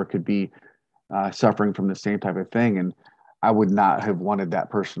family member could be, suffering from the same type of thing, and I would not have wanted that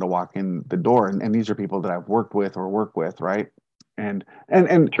person to walk in the door. And these are people that I've worked with or work with, right? And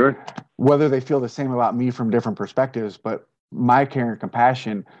Sure. Whether they feel the same about me from different perspectives, but my care and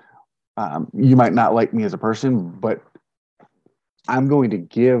compassion, you might not like me as a person, but I'm going to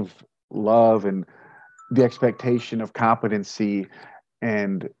give love and the expectation of competency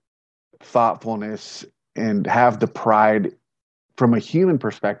and thoughtfulness, and have the pride from a human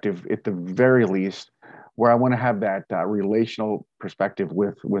perspective, at the very least, where I want to have that relational perspective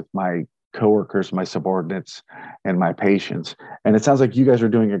with my coworkers, my subordinates, and my patients. And it sounds like you guys are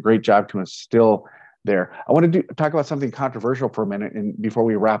doing a great job to instill there. I want to talk about something controversial for a minute, and before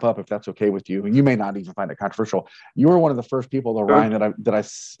we wrap up, if that's okay with you, and you may not even find it controversial. You were one of the first people, though, Ryan, that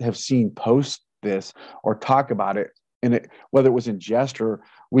I have seen post this or talk about it whether it was in jest or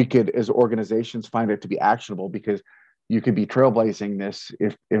we could, as organizations, find it to be actionable, because you could be trailblazing this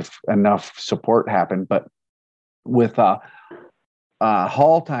if enough support happened. But with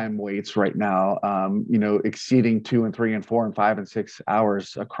haul time waits right now, exceeding 2 and 3 and 4 and 5 and 6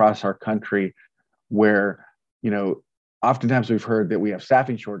 hours across our country, where, oftentimes we've heard that we have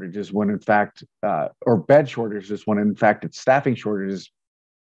staffing shortages when in fact, or bed shortages when in fact it's staffing shortages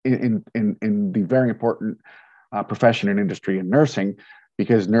in the very important profession and industry in nursing,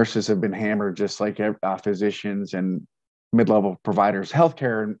 because nurses have been hammered just like physicians and mid-level providers.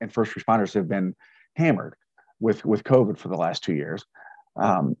 Healthcare and first responders have been hammered with COVID for the last 2 years.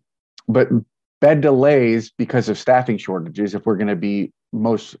 But bed delays because of staffing shortages, if we're going to be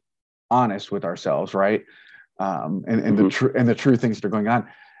most honest with ourselves, right? And the true things that are going on.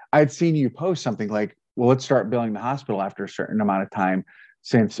 I'd seen you post something like, well, let's start billing the hospital after a certain amount of time,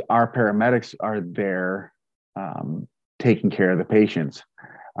 since our paramedics are there taking care of the patients.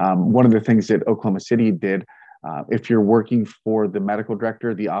 One of the things that Oklahoma City did, if you're working for the medical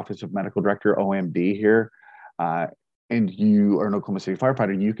director, the Office of Medical Director, OMD here, and you are an Oklahoma City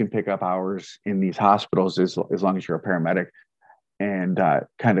firefighter, you can pick up hours in these hospitals as long as you're a paramedic, and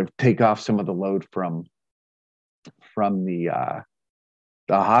kind of take off some of the load from the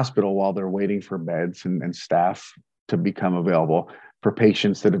hospital while they're waiting for beds and staff to become available for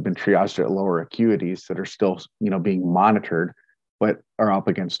patients that have been triaged at lower acuities that are still, being monitored, but are up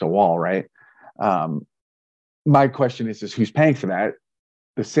against a wall, right? My question is who's paying for that?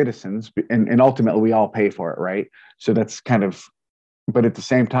 The citizens, and ultimately we all pay for it, right? So that's kind of, but at the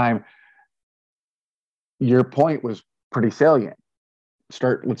same time, your point was pretty salient.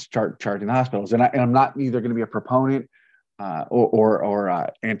 Let's start charging the hospitals, and I'm not either going to be a proponent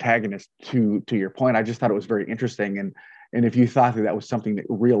or antagonist to your point. I just thought it was very interesting, and if you thought that was something that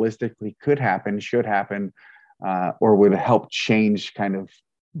realistically could happen, should happen, or would help change kind of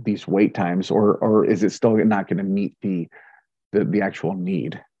these wait times, or is it still not going to meet the actual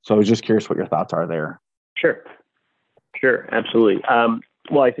need? So I was just curious what your thoughts are there. Sure, absolutely.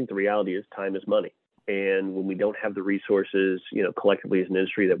 Well, I think the reality is time is money. And when we don't have the resources, collectively as an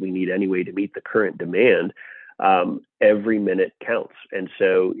industry that we need anyway to meet the current demand, every minute counts. And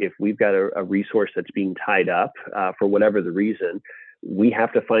so if we've got a resource that's being tied up for whatever the reason, we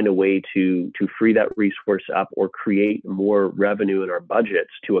have to find a way to free that resource up or create more revenue in our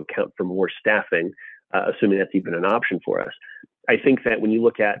budgets to account for more staffing, assuming that's even an option for us. I think that when you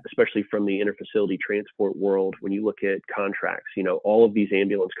look at, especially from the interfacility transport world, when you look at contracts, all of these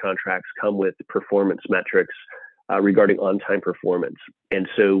ambulance contracts come with performance metrics regarding on-time performance. And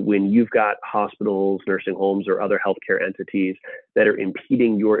so when you've got hospitals, nursing homes, or other healthcare entities that are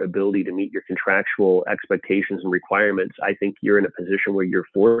impeding your ability to meet your contractual expectations and requirements, I think you're in a position where you're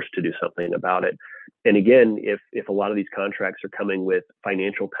forced to do something about it. And again, if a lot of these contracts are coming with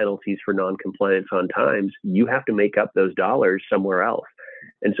financial penalties for non-compliance on times, you have to make up those dollars somewhere else.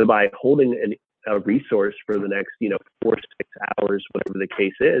 And so by holding a resource for the next, 4 to 6 hours, whatever the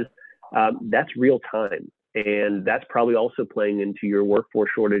case is, that's real time. And that's probably also playing into your workforce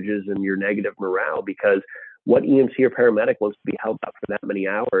shortages and your negative morale, because what EMT or paramedic wants to be held up for that many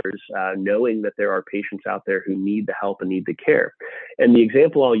hours, knowing that there are patients out there who need the help and need the care. And the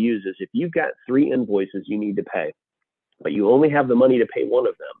example I'll use is if you've got 3 invoices you need to pay, but you only have the money to pay one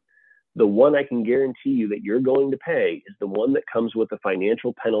of them, the one I can guarantee you that you're going to pay is the one that comes with a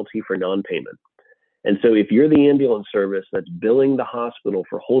financial penalty for non-payment. And so if you're the ambulance service that's billing the hospital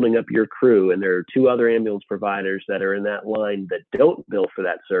for holding up your crew, and there are 2 other ambulance providers that are in that line that don't bill for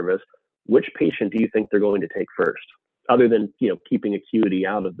that service, which patient do you think they're going to take first? Other than, keeping acuity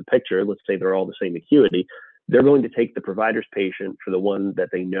out of the picture, let's say they're all the same acuity, they're going to take the provider's patient for the one that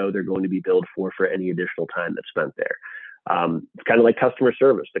they know they're going to be billed for any additional time that's spent there. It's kind of like customer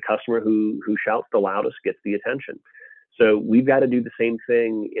service. The customer who shouts the loudest gets the attention. So we've got to do the same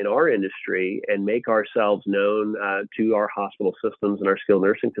thing in our industry and make ourselves known to our hospital systems and our skilled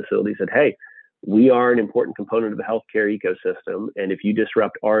nursing facilities that, hey, we are an important component of the healthcare ecosystem. And if you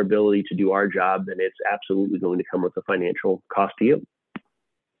disrupt our ability to do our job, then it's absolutely going to come with a financial cost to you.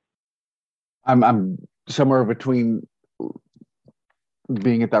 I'm somewhere between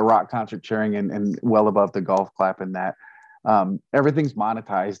being at that rock concert cheering and well above the golf clap in that. Everything's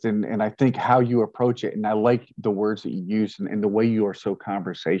monetized, and I think how you approach it, and I like the words that you use and the way you are so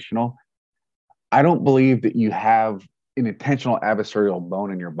conversational. I don't believe that you have an intentional adversarial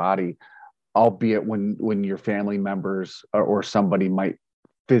bone in your body, albeit when your family members or somebody might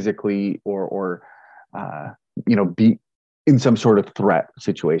physically or be in some sort of threat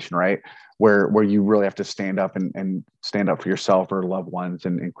situation, right? Where you really have to stand up and stand up for yourself or loved ones,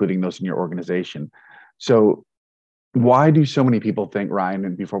 and including those in your organization. So why do so many people think, Ryan,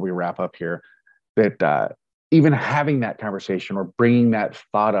 and before we wrap up here, that even having that conversation or bringing that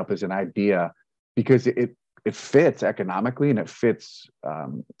thought up as an idea, because it fits economically and it fits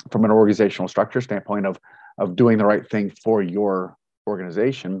from an organizational structure standpoint of doing the right thing for your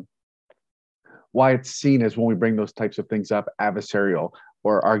organization, why it's seen as, when we bring those types of things up, adversarial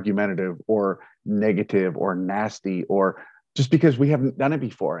or argumentative or negative or nasty, or just because we haven't done it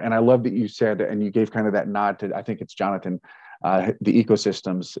before. And I love that you said, and you gave kind of that nod to, I think it's Jonathan, the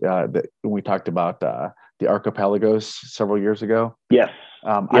ecosystems that when we talked about the archipelagos several years ago. Yes.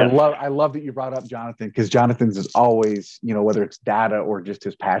 Yes. I love that you brought up Jonathan, because Jonathan's is always, whether it's data or just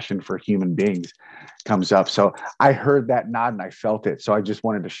his passion for human beings comes up. So I heard that nod and I felt it. So I just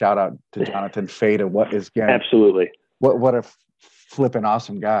wanted to shout out to Jonathan Fada. What is again? Absolutely. What a flipping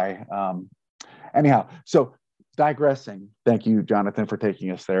awesome guy. Anyhow, so digressing. Thank you, Jonathan, for taking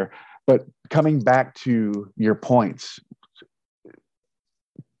us there. But coming back to your points,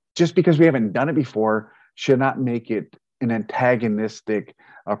 just because we haven't done it before should not make it an antagonistic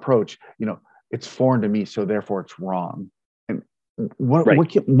approach. It's foreign to me, so therefore it's wrong. And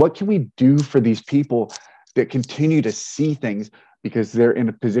what can we do for these people that continue to see things, because they're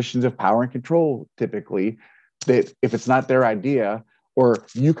in positions of power and control typically, that if it's not their idea, or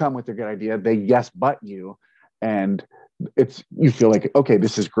you come with a good idea, they yes but you, and you feel like, okay,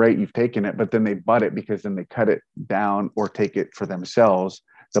 this is great, you've taken it, but then they butt it, because then they cut it down or take it for themselves.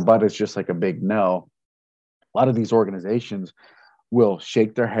 The butt is just like a big no. A lot of these organizations will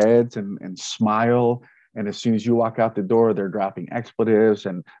shake their heads and smile, and as soon as you walk out the door, they're dropping expletives,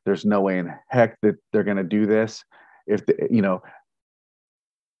 and there's no way in heck that they're going to do this,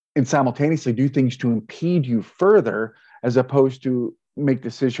 and simultaneously do things to impede you further, as opposed to make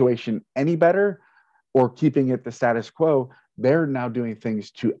the situation any better or keeping it the status quo. They're now doing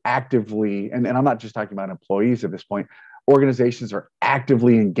things to actively, and I'm not just talking about employees at this point, organizations are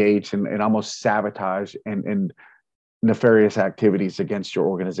actively engaged in almost sabotage and nefarious activities against your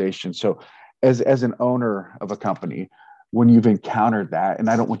organization. So as an owner of a company, when you've encountered that, and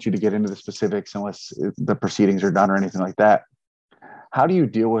I don't want you to get into the specifics unless the proceedings are done or anything like that, how do you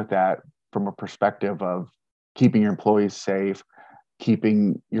deal with that from a perspective of keeping your employees safe,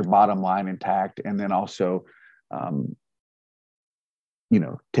 keeping your bottom line intact, and then also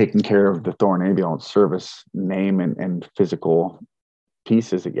taking care of the Thorne Ambulance Service name and physical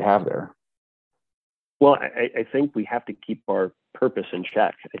pieces that you have there? Well, I think we have to keep our purpose in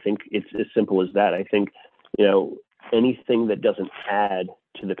check. I think it's as simple as that. I think, anything that doesn't add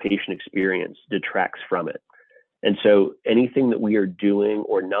to the patient experience detracts from it. And so anything that we are doing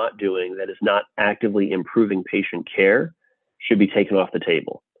or not doing that is not actively improving patient care should be taken off the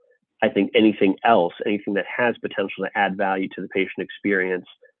table. I think anything that has potential to add value to the patient experience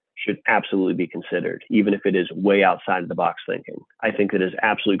should absolutely be considered, even if it is way outside of the box thinking. I think it is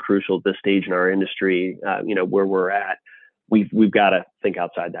absolutely crucial at this stage in our industry, where we're at, we've got to think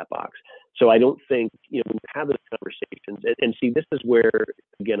outside that box. So I don't think, when we have those conversations, and see, this is where,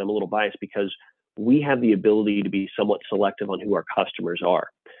 again, I'm a little biased, because we have the ability to be somewhat selective on who our customers are.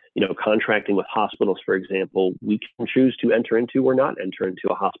 Contracting with hospitals, for example, we can choose to enter into or not enter into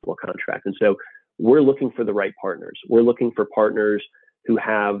a hospital contract. And so we're looking for the right partners. We're looking for partners who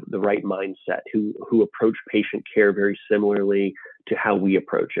have the right mindset, who approach patient care very similarly to how we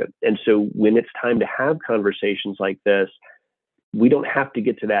approach it. And so when it's time to have conversations like this, we don't have to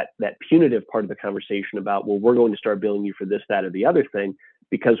get to that punitive part of the conversation about, well, we're going to start billing you for this, that, or the other thing,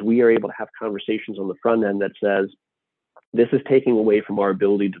 because we are able to have conversations on the front end that says, this is taking away from our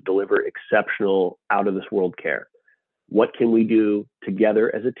ability to deliver exceptional, out of this world care. What can we do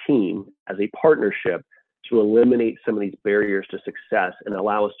together as a team, as a partnership, to eliminate some of these barriers to success and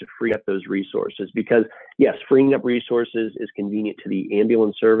allow us to free up those resources? Because yes, freeing up resources is convenient to the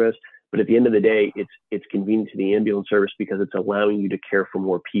ambulance service, but at the end of the day, it's convenient to the ambulance service because it's allowing you to care for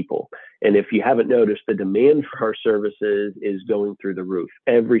more people. And if you haven't noticed, the demand for our services is going through the roof.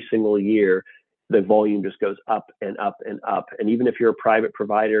 Every single year, the volume just goes up and up and up. And even if you're a private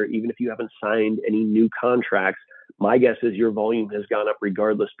provider, even if you haven't signed any new contracts, my guess is your volume has gone up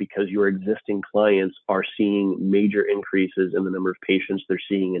regardless, because your existing clients are seeing major increases in the number of patients they're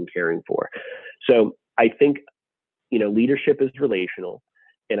seeing and caring for. So I think, leadership is relational.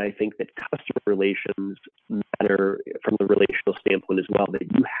 And I think that customer relations matter from the relational standpoint as well, that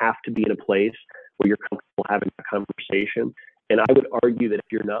you have to be in a place where you're comfortable having a conversation. And I would argue that if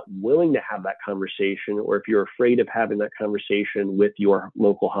you're not willing to have that conversation, or if you're afraid of having that conversation with your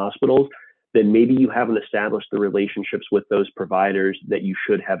local hospitals, then maybe you haven't established the relationships with those providers that you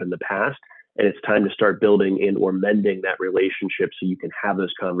should have in the past. And it's time to start building and or mending that relationship so you can have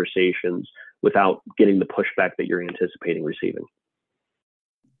those conversations without getting the pushback that you're anticipating receiving.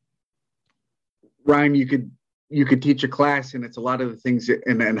 Ryan, you could teach a class, and it's a lot of the things that,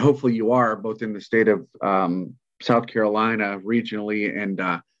 and hopefully you are, both in the state of South Carolina regionally, and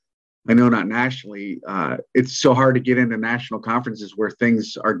I know not nationally. It's so hard to get into national conferences where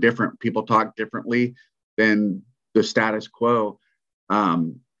things are different. People talk differently than the status quo,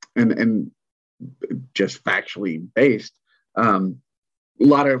 and just factually based. A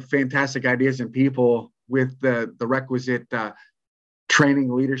lot of fantastic ideas and people with the requisite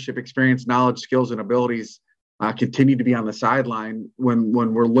training, leadership, experience, knowledge, skills, and abilities continue to be on the sideline when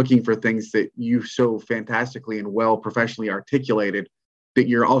we're looking for things that you so fantastically and well professionally articulated that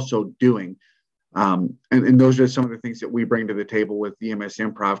you're also doing. And those are some of the things that we bring to the table with the EMS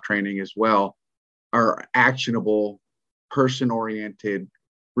Improv training as well, are actionable, person-oriented,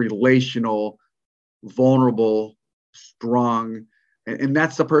 relational, vulnerable, strong. And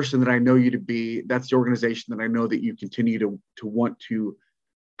that's the person that I know you to be. That's the organization that I know that you continue to want to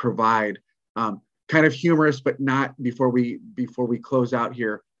provide. Kind of humorous, but not before we close out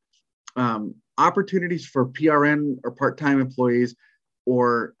here. Opportunities for PRN or part-time employees,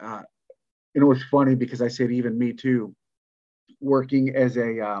 or it's funny because I said even me too, working as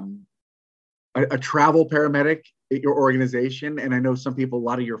a travel paramedic at your organization. And I know some people, a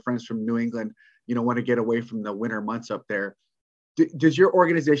lot of your friends from New England, want to get away from the winter months up there. Does your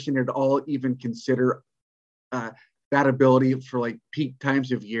organization at all even consider that ability for like peak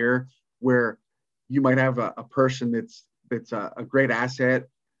times of year where you might have a person that's a great asset,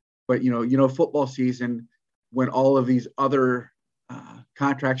 but football season, when all of these other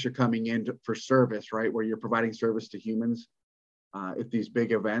contracts are coming in for service, right, where you're providing service to humans at these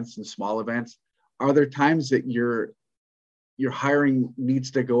big events and small events, are there times that your hiring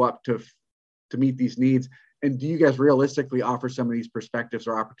needs to go up to meet these needs? And do you guys realistically offer some of these perspectives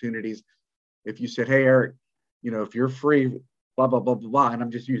or opportunities? If you said, hey, Eric, if you're free, blah, blah, blah, blah, blah, and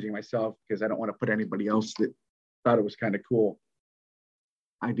I'm just using myself because I don't want to put anybody else that thought it was kind of cool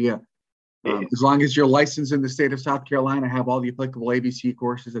idea. As long as you're licensed in the state of South Carolina, have all the applicable ABC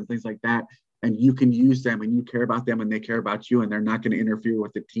courses and things like that, and you can use them and you care about them and they care about you and they're not going to interfere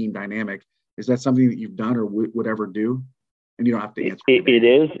with the team dynamic. Is that something that you've done or would ever do? And you don't have to answer. It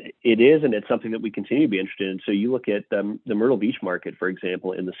is, and it's something that we continue to be interested in. So you look at the Myrtle Beach market, for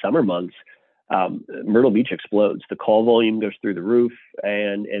example, in the summer months, Myrtle Beach explodes. The call volume goes through the roof,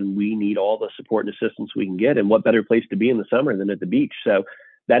 and we need all the support and assistance we can get. And what better place to be in the summer than at the beach? So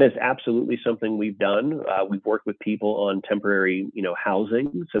that is absolutely something we've done. We've worked with people on temporary,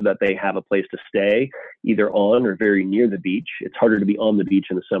 housing so that they have a place to stay either on or very near the beach. It's harder to be on the beach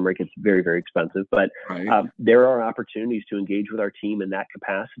in the summer. It gets very, very expensive, but right. There are opportunities to engage with our team in that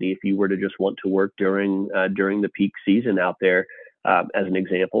capacity if you were to just want to work during the peak season out there, as an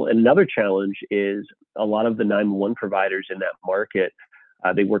example. And another challenge is a lot of the 911 providers in that market.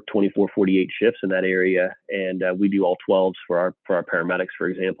 They work 24, 48 shifts in that area, and we do all 12s for our paramedics, for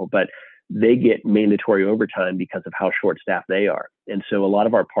example. But they get mandatory overtime because of how short-staffed they are. And so a lot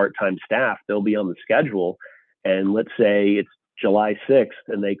of our part-time staff, they'll be on the schedule, and let's say it's July 6th,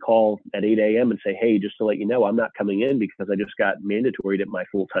 and they call at 8 a.m. and say, hey, just to let you know, I'm not coming in because I just got mandatoried at my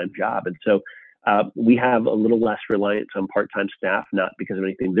full-time job. And so we have a little less reliance on part-time staff, not because of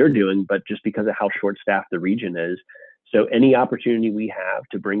anything they're doing, but just because of how short-staffed the region is. So any opportunity we have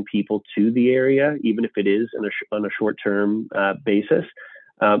to bring people to the area, even if it is on a short-term basis,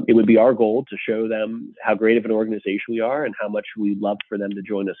 it would be our goal to show them how great of an organization we are and how much we'd love for them to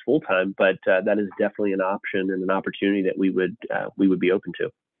join us full-time. But that is definitely an option and an opportunity that we would be open to.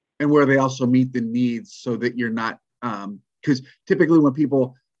 And where they also meet the needs so that you're not, because typically when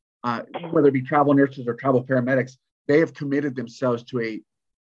people, whether it be travel nurses or travel paramedics, they have committed themselves to a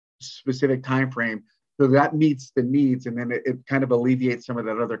specific time frame. So that meets the needs, and then it kind of alleviates some of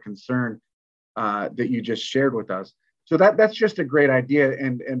that other concern that you just shared with us. So that's just a great idea,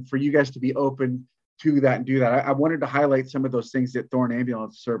 and for you guys to be open to that and do that. I wanted to highlight some of those things that Thorne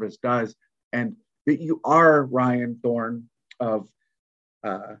Ambulance Service does, and that you are Ryan Thorne of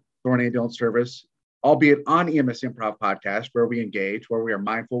Thorne Ambulance Service, albeit on EMS Improv Podcast, where we engage, where we are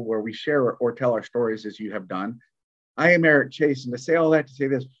mindful, where we share or tell our stories as you have done. I am Eric Chase, and to say all that, to say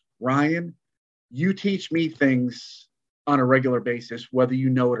this, Ryan, you teach me things on a regular basis, whether you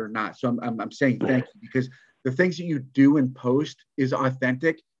know it or not. So I'm saying thank you, because the things that you do and post is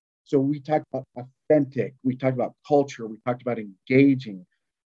authentic. So we talked about authentic, we talked about culture, we talked about engaging,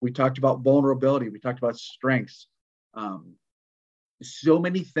 we talked about vulnerability, we talked about strengths. So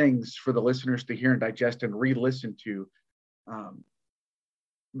many things for the listeners to hear and digest and re-listen to.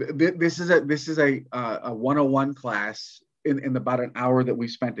 This is a 101 class in about an hour that we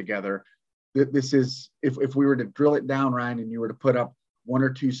spent together. This is, if we were to drill it down, Ryan, and you were to put up one or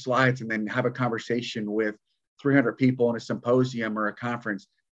two slides and then have a conversation with 300 people in a symposium or a conference,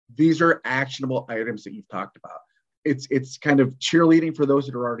 these are actionable items that you've talked about. It's kind of cheerleading for those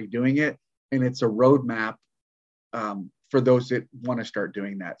that are already doing it, and it's a roadmap for those that want to start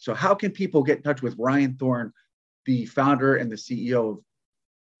doing that. So how can people get in touch with Ryan Thorne, the founder and the CEO of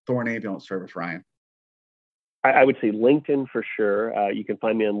Thorne Ambulance Service, Ryan? I would say LinkedIn for sure. You can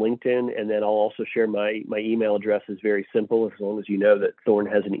find me on LinkedIn, and then I'll also share my email address is very simple, as long as you know that Thorne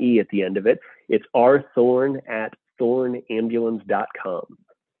has an E at the end of it. It's rthorne@thorneambulance.com.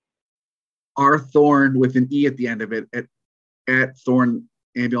 rthorne with an E at the end of it at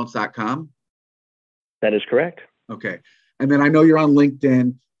thorneambulance.com. That is correct. Okay. And then I know you're on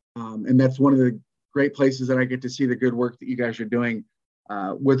LinkedIn, and that's one of the great places that I get to see the good work that you guys are doing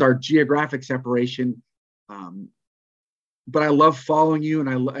with our geographic separation. But I love following you, and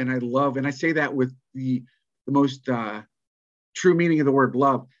I say that with the most true meaning of the word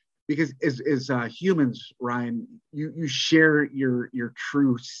love, because as humans, Ryan, you share your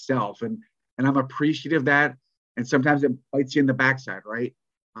true self, and I'm appreciative of that. And sometimes it bites you in the backside, right?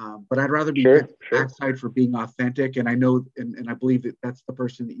 But I'd rather be sure. backside for being authentic, and I know, and I believe that that's the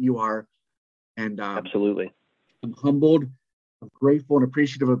person that you are. And absolutely, I'm humbled. I'm grateful and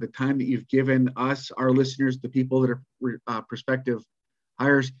appreciative of the time that you've given us, our listeners, the people that are prospective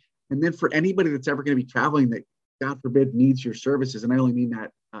hires. And then for anybody that's ever going to be traveling that, God forbid, needs your services, and I only mean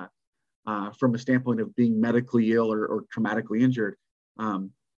that from a standpoint of being medically ill or traumatically injured, a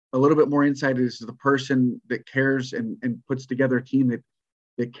little bit more insight is the person that cares and puts together a team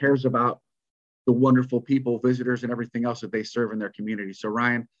that cares about the wonderful people, visitors, and everything else that they serve in their community. So,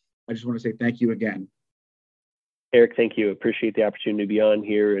 Ryan, I just want to say thank you again. Eric, thank you. Appreciate the opportunity to be on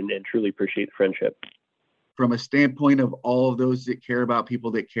here and truly appreciate the friendship. From a standpoint of all of those that care about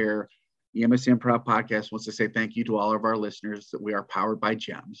people that care, the MS Improv Podcast wants to say thank you to all of our listeners, that we are powered by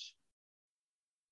GEMS.